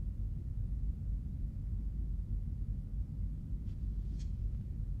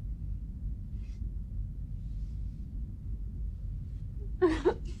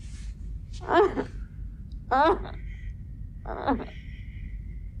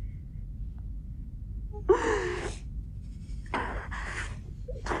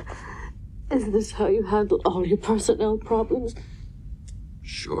 Is this how you handle all your personnel problems?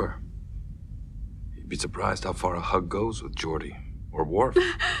 Sure. You'd be surprised how far a hug goes with Geordi or Worf.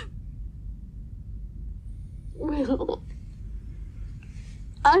 Will,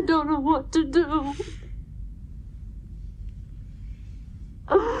 I don't know what to do.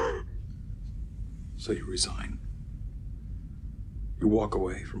 So you resign. You walk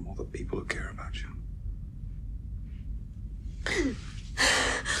away from all the people who care about you.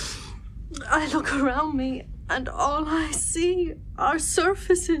 I look around me and all I see are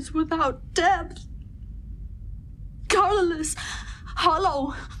surfaces without depth. Colorless,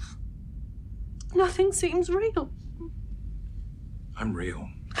 hollow. Nothing seems real. I'm real.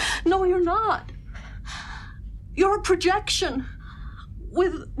 No, you're not. You're a projection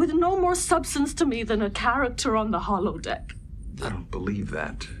with no more substance to me than a character on the holodeck. I don't believe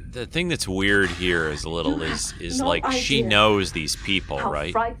that. The thing that's weird here is no like idea she knows these people, how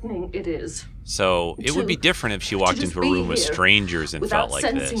right? frightening it is. So it would be different if she walked just into a be room with here strangers and without felt like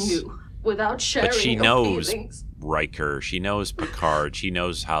sensing this. you, without sharing But she your knows feelings. Riker. She knows Picard. She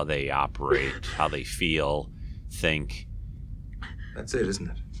knows how they operate, how they feel, think. That's it, isn't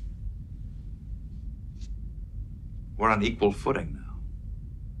it? We're on equal footing now.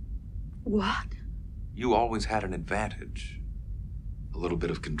 What? You always had an advantage. A little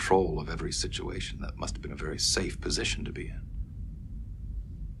bit of control of every situation. That must have been a very safe position to be in.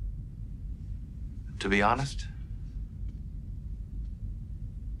 To be honest,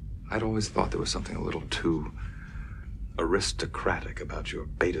 I'd always thought there was something a little too aristocratic about your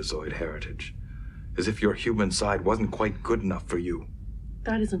Betazoid heritage. As if your human side wasn't quite good enough for you.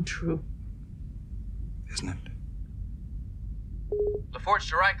 That isn't true. Isn't it? LaForge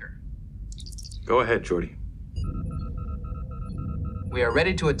to Riker. Go ahead, Geordi. We are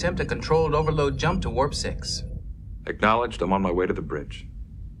ready to attempt a controlled overload jump to Warp 6. Acknowledged. I'm on my way to the bridge.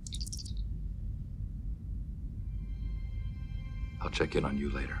 I'll check in on you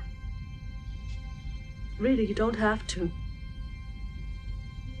later. Really, you don't have to.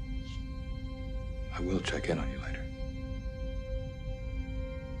 I will check in on you later.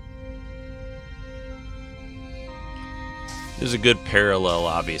 There's a good parallel,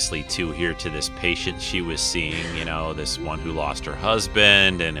 obviously, too, here to this patient she was seeing, you know, this one who lost her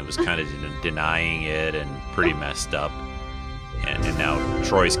husband, and it was kind of denying it and pretty messed up. And now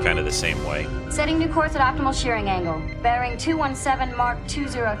Troy's kind of the same way. Setting new course at optimal shearing angle. Bearing 217 Mark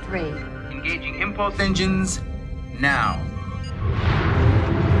 203. Engaging impulse engines now.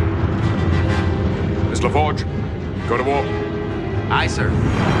 Miss LaForge, go to warp. Aye, sir.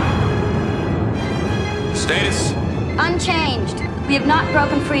 Status? Unchanged. We have not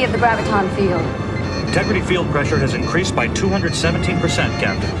broken free of the graviton field. Integrity field pressure has increased by 217%,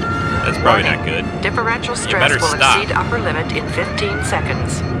 Captain. That's probably not good. Differential stress will exceed upper limit in 15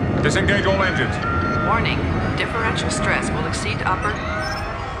 seconds. Disengage all engines. Warning. Differential stress will exceed upper...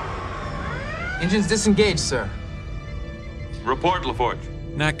 Engines disengaged, sir. Report,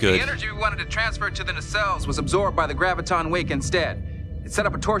 LaForge. Not good. The energy we wanted to transfer to the nacelles was absorbed by the graviton wake instead. It set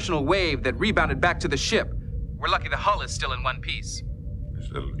up a torsional wave that rebounded back to the ship. We're lucky the hull is still in one piece.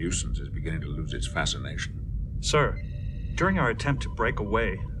 This little nuisance is beginning to lose its fascination. Sir, during our attempt to break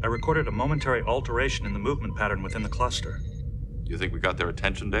away, I recorded a momentary alteration in the movement pattern within the cluster. You think we got their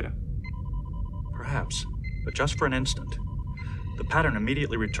attention data? Perhaps, but just for an instant. The pattern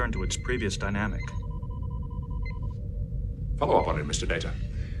immediately returned to its previous dynamic. Follow up on it, Mr. Data.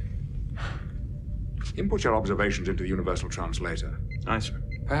 Input your observations into the Universal Translator. Aye, sir.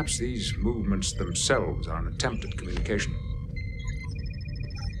 Perhaps these movements themselves are an attempt at communication.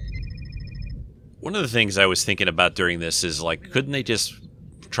 One of the things I was thinking about during this is, like, couldn't they just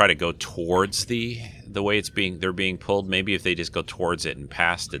try to go towards the way they're being pulled? Maybe if they just go towards it and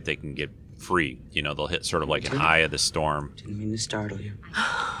past it, they can get free. You know, they'll hit sort of like an eye of the storm. Didn't mean to startle you.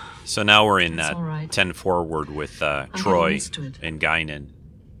 So now we're in all right. 10 forward with Troy used to it. and Guinan.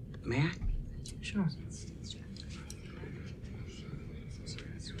 May I? Sure.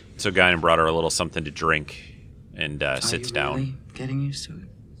 So Guinan brought her a little something to drink and sits Are you down. really getting used to it?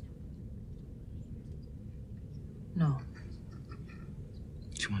 No.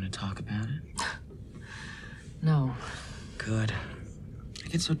 Do you want to talk about it? No. Good. I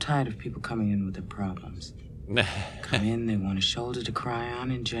get so tired of people coming in with their problems. Come in, they want a shoulder to cry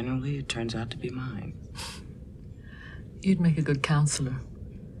on, and generally it turns out to be mine. You'd make a good counselor.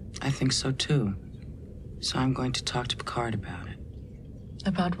 I think so too. So I'm going to talk to Picard about it.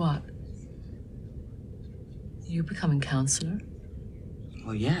 About what? You becoming counselor?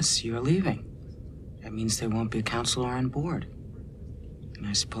 Well, yes, you're leaving. That means there won't be a counselor on board. And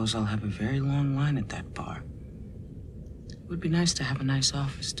I suppose I'll have a very long line at that bar. It would be nice to have a nice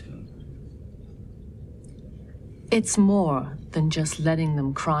office, too. It's more than just letting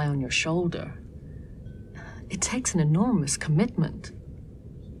them cry on your shoulder. It takes an enormous commitment.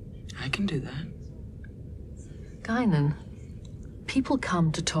 I can do that. Guinan, people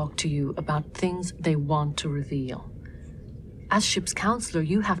come to talk to you about things they want to reveal. As ship's counselor,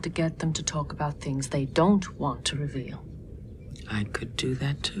 you have to get them to talk about things they don't want to reveal. I could do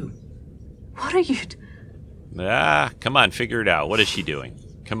that, too. What are you... Come on, figure it out. What is she doing?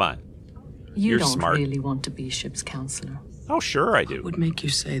 Come on. You're don't smart. Really want to be ship's counselor. Oh, sure I do. What would make you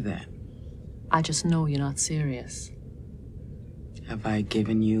say that? I just know you're not serious. Have I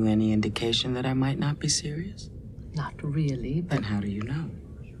given you any indication that I might not be serious? Not really, but... Then how do you know?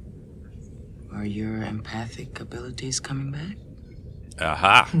 Are your empathic abilities coming back?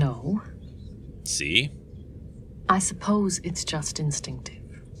 Aha. No. See? I suppose it's just instinctive.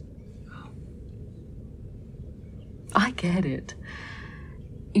 I get it.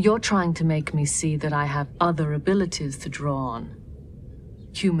 You're trying to make me see that I have other abilities to draw on.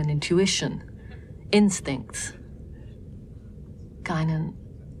 Human intuition, instincts. Guinan,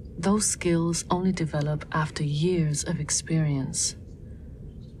 those skills only develop after years of experience.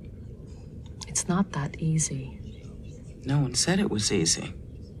 It's not that easy. No one said it was easy.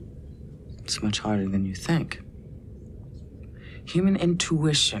 It's much harder than you think. Human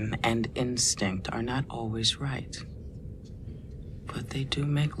intuition and instinct are not always right. But they do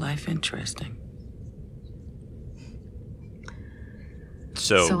make life interesting.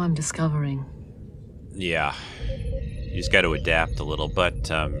 So I'm discovering. Yeah. You just got to adapt a little. But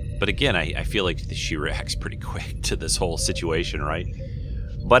again, I feel like she reacts pretty quick to this whole situation, right?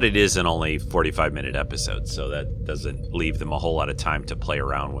 But it is an only 45-minute episode, so that doesn't leave them a whole lot of time to play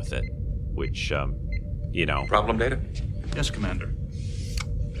around with it, which, you know. Problem data? Yes, Commander.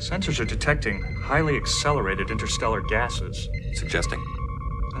 Sensors are detecting highly accelerated interstellar gases. Suggesting?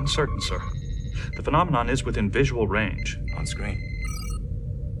 Uncertain, sir. The phenomenon is within visual range. On screen.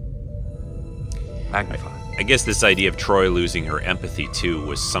 Magnify. I guess this idea of Troy losing her empathy, too,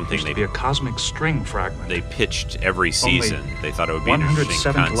 was something Be a cosmic string fragment. They pitched every season. They thought it would be an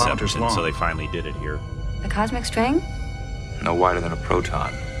interesting concept, and so they finally did it here. A cosmic string? No wider than a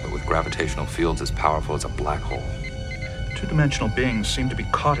proton, but with gravitational fields as powerful as a black hole. Two-dimensional beings seem to be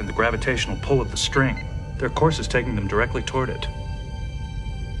caught in the gravitational pull of the string. Their course is taking them directly toward it.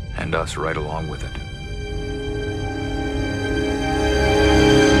 And us right along with it.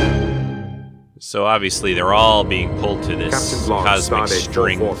 So obviously they're all being pulled to this cosmic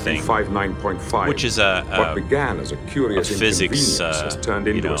string thing, 59.5. which is a what began as a curious physics, has turned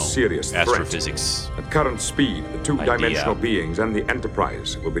into a serious astrophysics threat. At current speed, the two-dimensional beings and the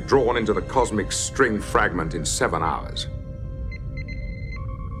Enterprise will be drawn into the cosmic string fragment in 7 hours.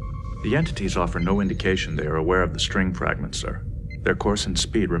 The entities offer no indication they are aware of the string fragment, sir. Their course and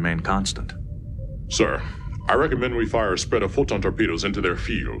speed remain constant. Sir, I recommend we fire a spread of photon torpedoes into their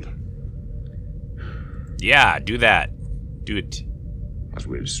field. Yeah, do that. Do it. As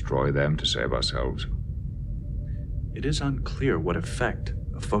we destroy them to save ourselves. It is unclear what effect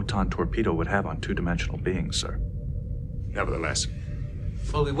a photon torpedo would have on two-dimensional beings, sir. Nevertheless.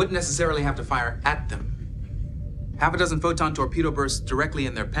 Well, we wouldn't necessarily have to fire at them. Half a dozen photon torpedo bursts directly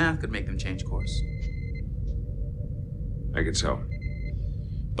in their path could make them change course. Make it so.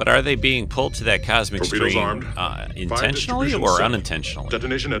 But are they being pulled to that cosmic Torpedoes string armed. intentionally or unintentionally?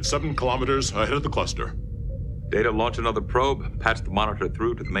 Detonation at 7 kilometers ahead of the cluster. Data, launch another probe. Patch the monitor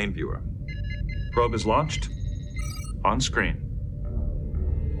through to the main viewer. Probe is launched. On screen.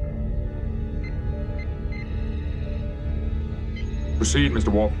 Proceed, Mr.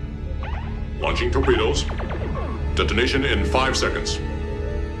 Worf. Launching torpedoes. Detonation in 5 seconds.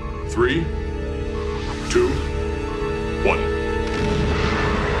 3, 2, 1.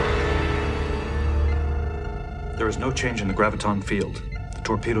 There is no change in the graviton field. The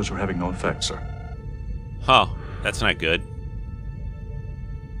torpedoes are having no effect, sir. Huh. That's not good.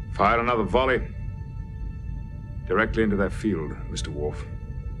 Fire another volley. Directly into that field, Mr. Worf.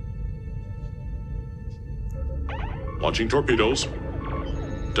 Launching torpedoes.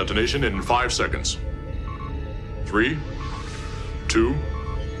 Detonation in 5 seconds. 3, 2,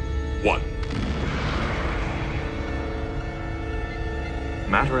 1.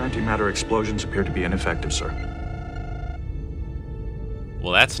 Matter-antimatter explosions appear to be ineffective, sir.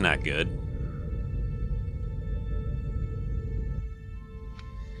 Well, that's not good.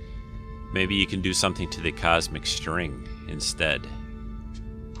 Maybe you can do something to the cosmic string instead.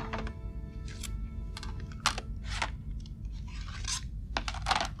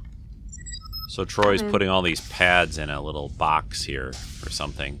 So Troy's putting all these pads in a little box here or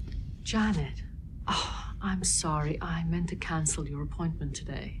something. Janet. Oh, I'm sorry. I meant to cancel your appointment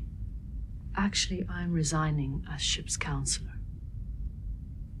today. Actually, I'm resigning as ship's counselor.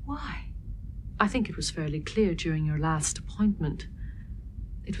 Why? I think it was fairly clear during your last appointment.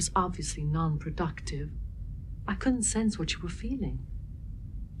 It was obviously non-productive. I couldn't sense what you were feeling.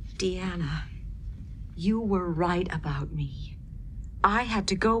 Deanna, you were right about me. I had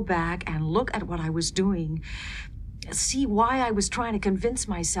to go back and look at what I was doing, see why I was trying to convince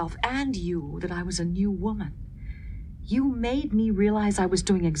myself and you that I was a new woman. You made me realize I was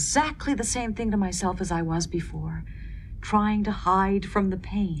doing exactly the same thing to myself as I was before, trying to hide from the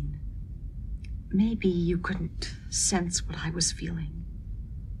pain. Maybe you couldn't sense what I was feeling,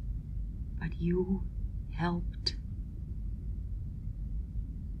 but you helped.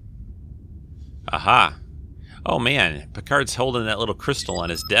 Aha. Oh man, Picard's holding that little crystal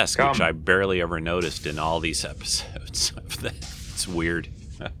on his desk, which I barely ever noticed in all these episodes. It's weird.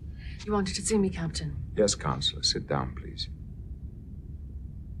 You wanted to see me, Captain? Yes, Counselor. Sit down, please.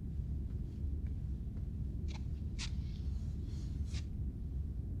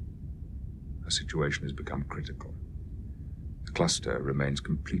 The situation has become critical. The cluster remains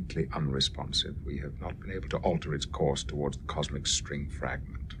completely unresponsive. We have not been able to alter its course towards the cosmic string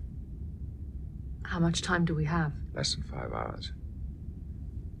fragment. How much time do we have? Less than 5 hours.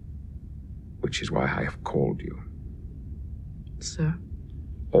 Which is why I have called you. Sir?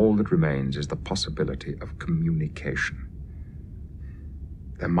 All that remains is the possibility of communication.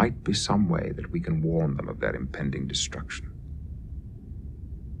 There might be some way that we can warn them of their impending destruction.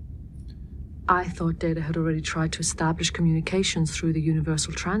 I thought Data had already tried to establish communications through the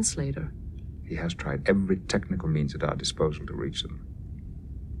Universal Translator. He has tried every technical means at our disposal to reach them.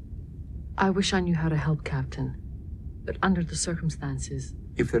 I wish I knew how to help, Captain. But under the circumstances...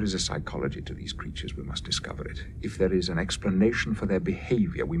 If there is a psychology to these creatures, we must discover it. If there is an explanation for their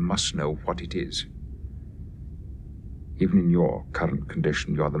behavior, we must know what it is. Even in your current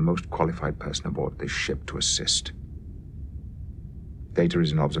condition, you are the most qualified person aboard this ship to assist. Data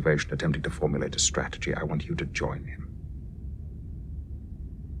is in observation, attempting to formulate a strategy. I want you to join him.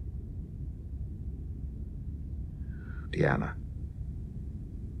 Deanna,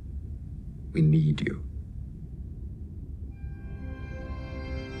 we need you.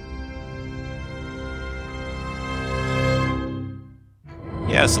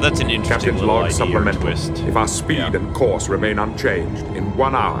 Yeah, so that's an interesting Captain's little log idea supplemental. twist. If our speed and course remain unchanged, in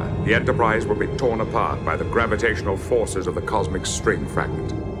 1 hour, the Enterprise will be torn apart by the gravitational forces of the cosmic string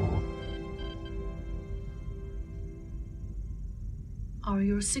fragment. Are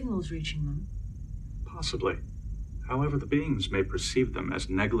your signals reaching them? Possibly. However, the beings may perceive them as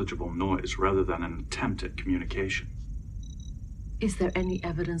negligible noise rather than an attempt at communication. Is there any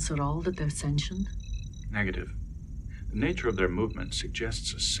evidence at all that they're sentient? Negative. The nature of their movement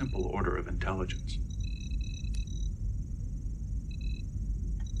suggests a simple order of intelligence.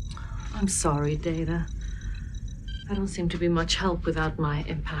 I'm sorry, Data. I don't seem to be much help without my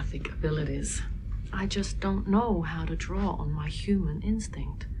empathic abilities. I just don't know how to draw on my human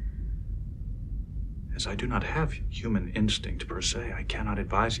instinct. As I do not have human instinct per se, I cannot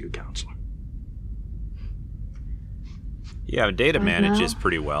advise you, Counselor. Yeah, Data Right manages now,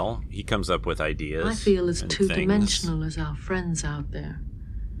 pretty well. He comes up with ideas. I feel as and two-dimensional as our friends out there.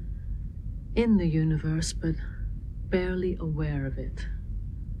 In the universe, but barely aware of it.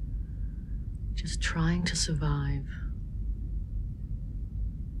 Just trying to survive.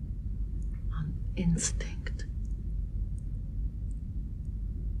 On instinct.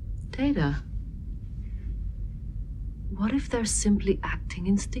 Data, what if they're simply acting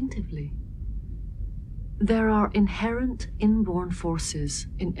instinctively? There are inherent inborn forces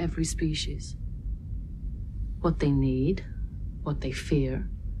in every species. What they need, what they fear.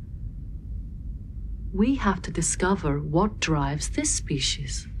 We have to discover what drives this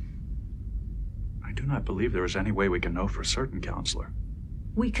species. I do not believe there is any way we can know for certain, Counselor.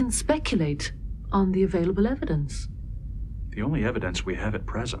 We can speculate on the available evidence. The only evidence we have at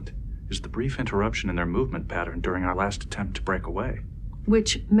present is the brief interruption in their movement pattern during our last attempt to break away.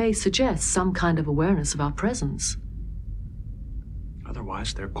 Which may suggest some kind of awareness of our presence.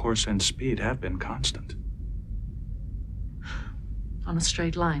 Otherwise, their course and speed have been constant. On a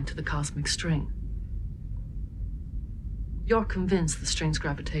straight line to the cosmic string. You're convinced the string's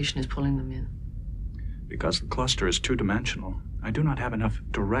gravitation is pulling them in. Because the cluster is two-dimensional, I do not have enough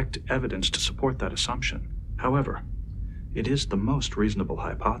direct evidence to support that assumption. However, it is the most reasonable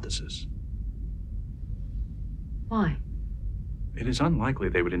hypothesis. Why? It is unlikely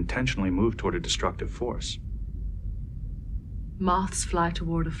they would intentionally move toward a destructive force. Moths fly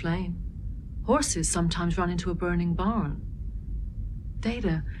toward a flame. Horses sometimes run into a burning barn.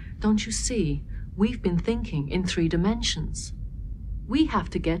 Data, don't you see? We've been thinking in 3 dimensions. We have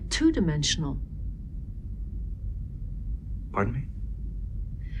to get 2-dimensional. Pardon me?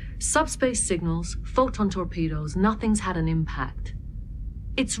 Subspace signals, photon torpedoes, nothing's had an impact.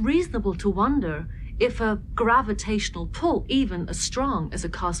 It's reasonable to wonder if a gravitational pull, even as strong as a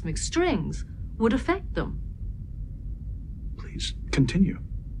cosmic string's, would affect them. Please, continue.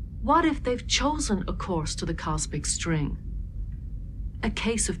 What if they've chosen a course to the cosmic string? A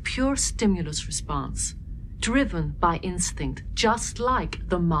case of pure stimulus response, driven by instinct, just like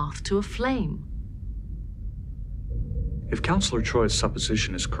the moth to a flame. If Counselor Troy's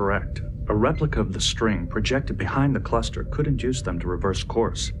supposition is correct, a replica of the string projected behind the cluster could induce them to reverse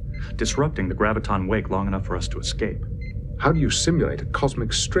course, disrupting the graviton wake long enough for us to escape. How do you simulate a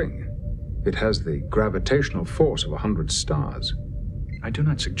cosmic string? It has the gravitational force of 100 stars. I do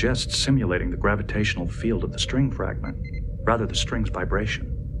not suggest simulating the gravitational field of the string fragment, rather the string's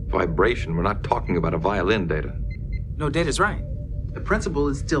vibration. Vibration? We're not talking about a violin, Data. No, Data's right. The principle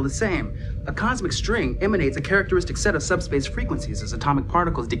is still the same. A cosmic string emanates a characteristic set of subspace frequencies as atomic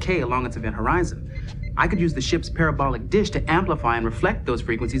particles decay along its event horizon. I could use the ship's parabolic dish to amplify and reflect those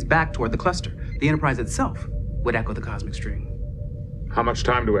frequencies back toward the cluster. The Enterprise itself would echo the cosmic string. How much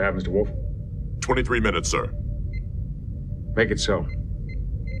time do we have, Mr. Wolf? 23 minutes, sir. Make it so.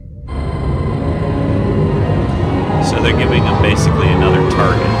 So they're giving them basically another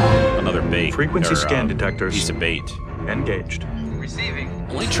target, another bait. Frequency scan detectors. Piece of bait. Engaged. Receiving.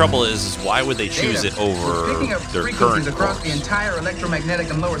 Only trouble is why would they choose it over Picking up their frequencies current across course? the entire electromagnetic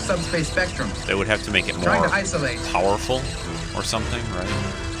and lower subspace spectrums. They would have to make it Trying more to isolate. powerful or something,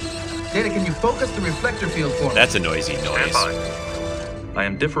 right? Data, can you focus the reflector field for me? That's a noisy noise. I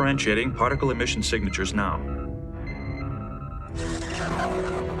am differentiating particle emission signatures now.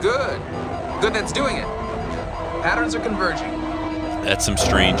 Good. Good, that's doing it. Patterns are converging. That's some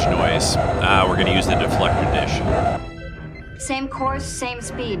strange noise. We're going to use the deflector dish. Same course, same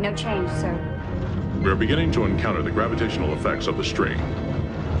speed, no change, sir. We are beginning to encounter the gravitational effects of the string.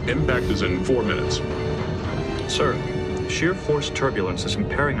 Impact is in 4 minutes. Sir, sheer force turbulence is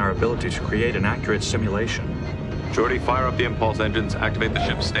impairing our ability to create an accurate simulation. Geordi, fire up the impulse engines, activate the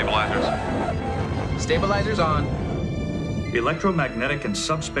ship's stabilizers. Stabilizers on. Electromagnetic and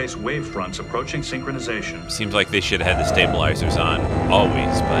subspace wave fronts approaching synchronization. Seems like they should have had the stabilizers on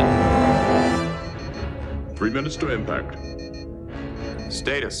always, but... 3 minutes to impact.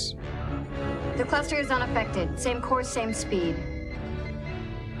 Status. The cluster is unaffected. Same course, same speed.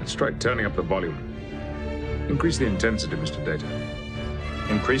 Let's try turning up the volume. Increase the intensity, Mr. Data.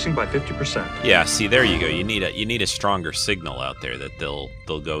 Increasing by 50%. Yeah, see, there you go. You need a stronger signal out there that they'll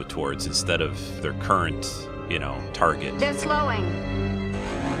go towards instead of their current, target. They're slowing.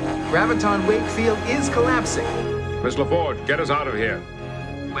 Graviton wake field is collapsing. Miss LaForge, get us out of here.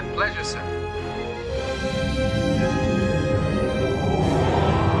 With pleasure, sir.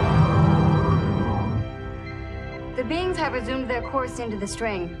 The beings have resumed their course into the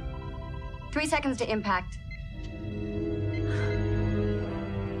string. 3 seconds to impact.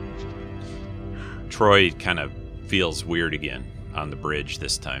 Troy kind of feels weird again on the bridge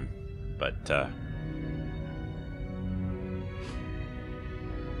this time, but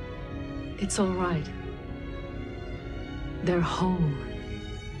It's all right. They're home.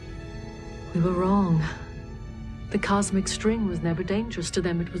 We were wrong. The cosmic string was never dangerous to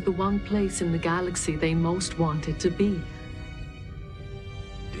them. It was the one place in the galaxy they most wanted to be.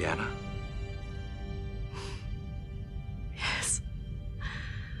 Deanna. Yes.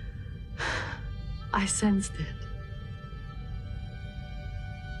 I sensed it.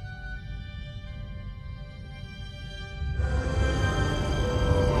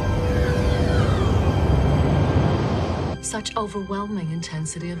 Such overwhelming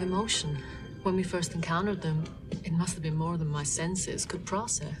intensity of emotion. When we first encountered them, it must have been more than my senses could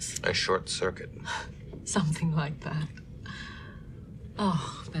process. A short circuit. Something like that.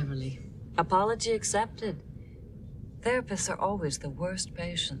 Oh, Beverly. Apology accepted. Therapists are always the worst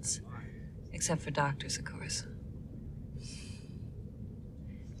patients. Except for doctors, of course.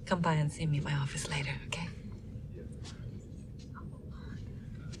 Come by and see me at my office later, okay?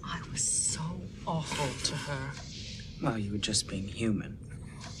 I was so awful to her. Well, you were just being human.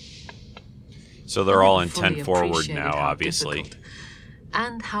 So they're all I fully intent forward appreciated now, how obviously. difficult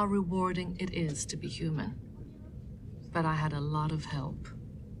and how rewarding it is to be human. But I had a lot of help.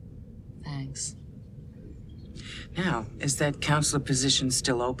 Thanks. Now, is that counselor position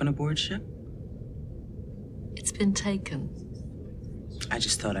still open aboard ship? It's been taken. I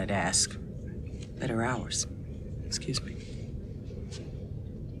just thought I'd ask. Better hours. Excuse me.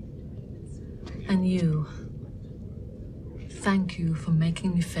 And you. Thank you for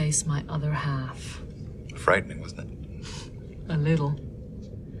making me face my other half. Frightening, wasn't it? A little.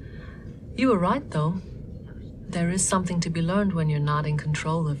 You were right, though. There is something to be learned when you're not in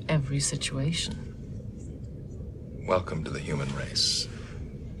control of every situation. Welcome to the human race.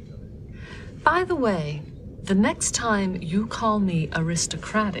 By the way, the next time you call me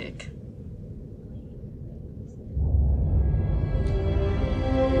aristocratic...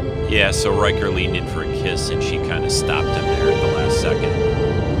 Yeah, so Riker leaned in for a kiss, and she kind of stopped him there at the last second.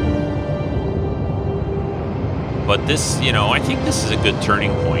 But this, I think this is a good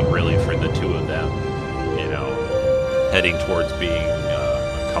turning point, really, for the two of them. Heading towards being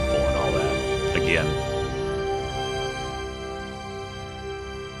a couple and all that again.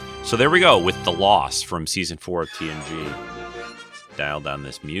 So there we go with The Lost from Season 4 of TNG. Dialed down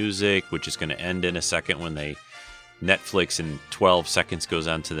this music, which is going to end in a second when Netflix in 12 seconds goes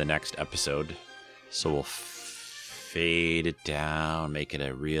on to the next episode. So we'll fade it down, make it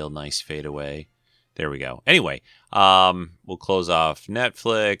a real nice fade away. There we go. Anyway, we'll close off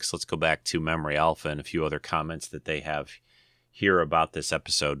Netflix. Let's go back to Memory Alpha and a few other comments that they have here about this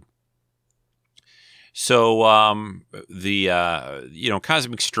episode. So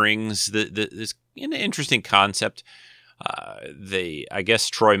cosmic strings, this an interesting concept. I guess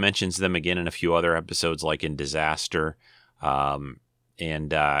Troy mentions them again in a few other episodes, like in Disaster. And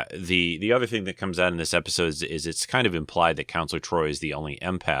the other thing that comes out in this episode is it's kind of implied that Counselor Troy is the only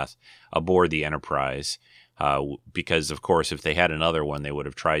empath aboard the Enterprise, because of course if they had another one, they would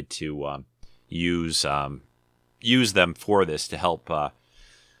have tried to use them for this to help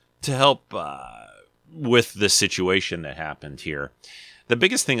with the situation that happened here. The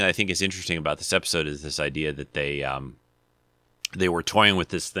biggest thing that I think is interesting about this episode is this idea that they were toying with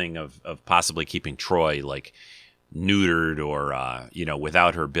this thing of possibly keeping Troy like neutered or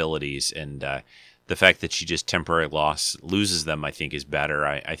without her abilities, and the fact that she just temporarily loses them, I think, is better.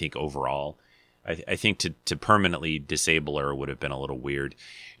 I think overall, I think to permanently disable her would have been a little weird.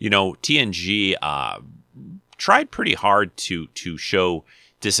 TNG tried pretty hard to show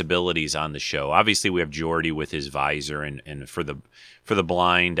disabilities on the show. Obviously, we have Geordi with his visor, and for the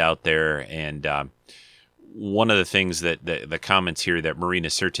blind out there, and one of the things that the comments here that Marina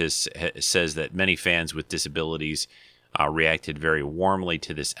Sirtis says that many fans with disabilities reacted very warmly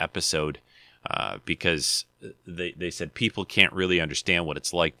to this episode because they said people can't really understand what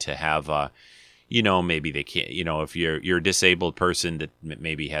it's like to have, maybe they can't, if you're a disabled person that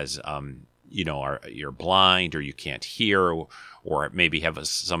maybe has, you're blind or you can't hear or maybe have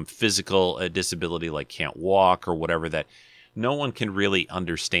some physical disability like can't walk or whatever, that no one can really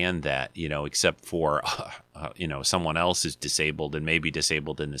understand that, except for, someone else is disabled and maybe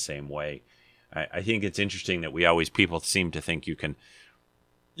disabled in the same way. I think it's interesting that people seem to think you can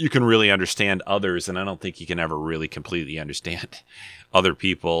really understand others, and I don't think you can ever really completely understand other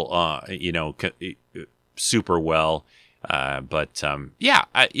people, super well. But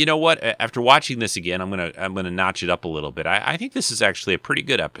you know what? After watching this again, I'm gonna notch it up a little bit. I think this is actually a pretty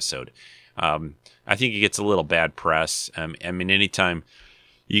good episode. I think it gets a little bad press. Anytime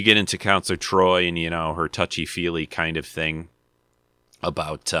you get into Counselor Troy and her touchy-feely kind of thing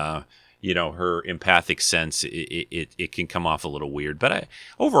about her empathic sense, it can come off a little weird. But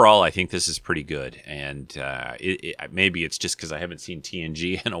overall, I think this is pretty good. And maybe it's just because I haven't seen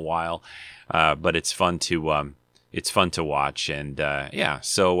TNG in a while, but it's fun to watch. And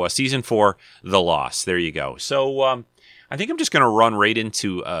so Season 4, The Lost. There you go. So I think I'm just going to run right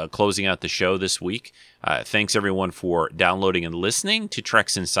into closing out the show this week. Thanks, everyone, for downloading and listening to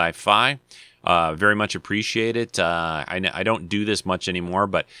Treks in Sci-Fi. Very much appreciate it. I don't do this much anymore,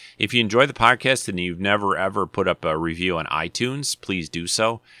 but if you enjoy the podcast and you've never, ever put up a review on iTunes, please do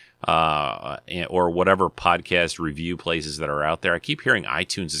so. Or whatever podcast review places that are out there. I keep hearing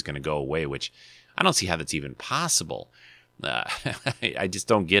iTunes is going to go away, which I don't see how that's even possible. I just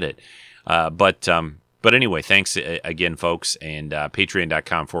don't get it. But anyway, thanks again, folks, and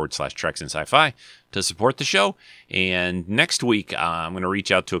patreon.com/Treks in Sci-Fi to support the show. And next week, I'm going to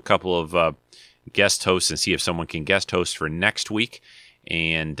reach out to a couple of guest hosts and see if someone can guest host for next week.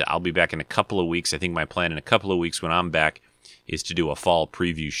 And I'll be back in a couple of weeks. I think my plan in a couple of weeks when I'm back is to do a fall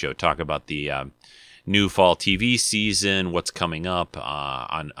preview show, talk about the new fall TV season, what's coming up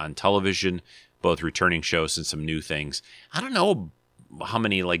on television, both returning shows and some new things. I don't know how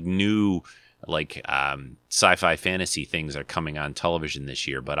many new sci-fi fantasy things are coming on television this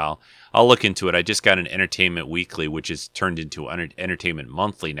year, but I'll look into it. I just got an Entertainment Weekly, which is turned into Entertainment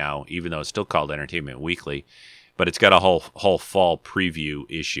Monthly now, even though it's still called Entertainment Weekly, but it's got a whole fall preview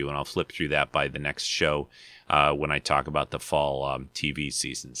issue, and I'll flip through that by the next show when I talk about the fall TV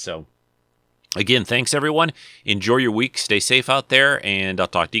season. So Again, thanks everyone. Enjoy your week. Stay safe out there, and I'll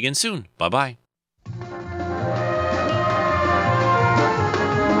talk to you again soon. Bye-bye.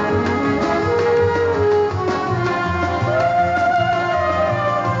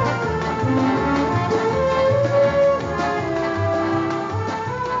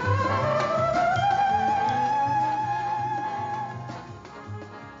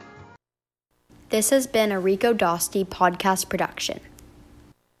 This has been a Rico Dosty podcast production.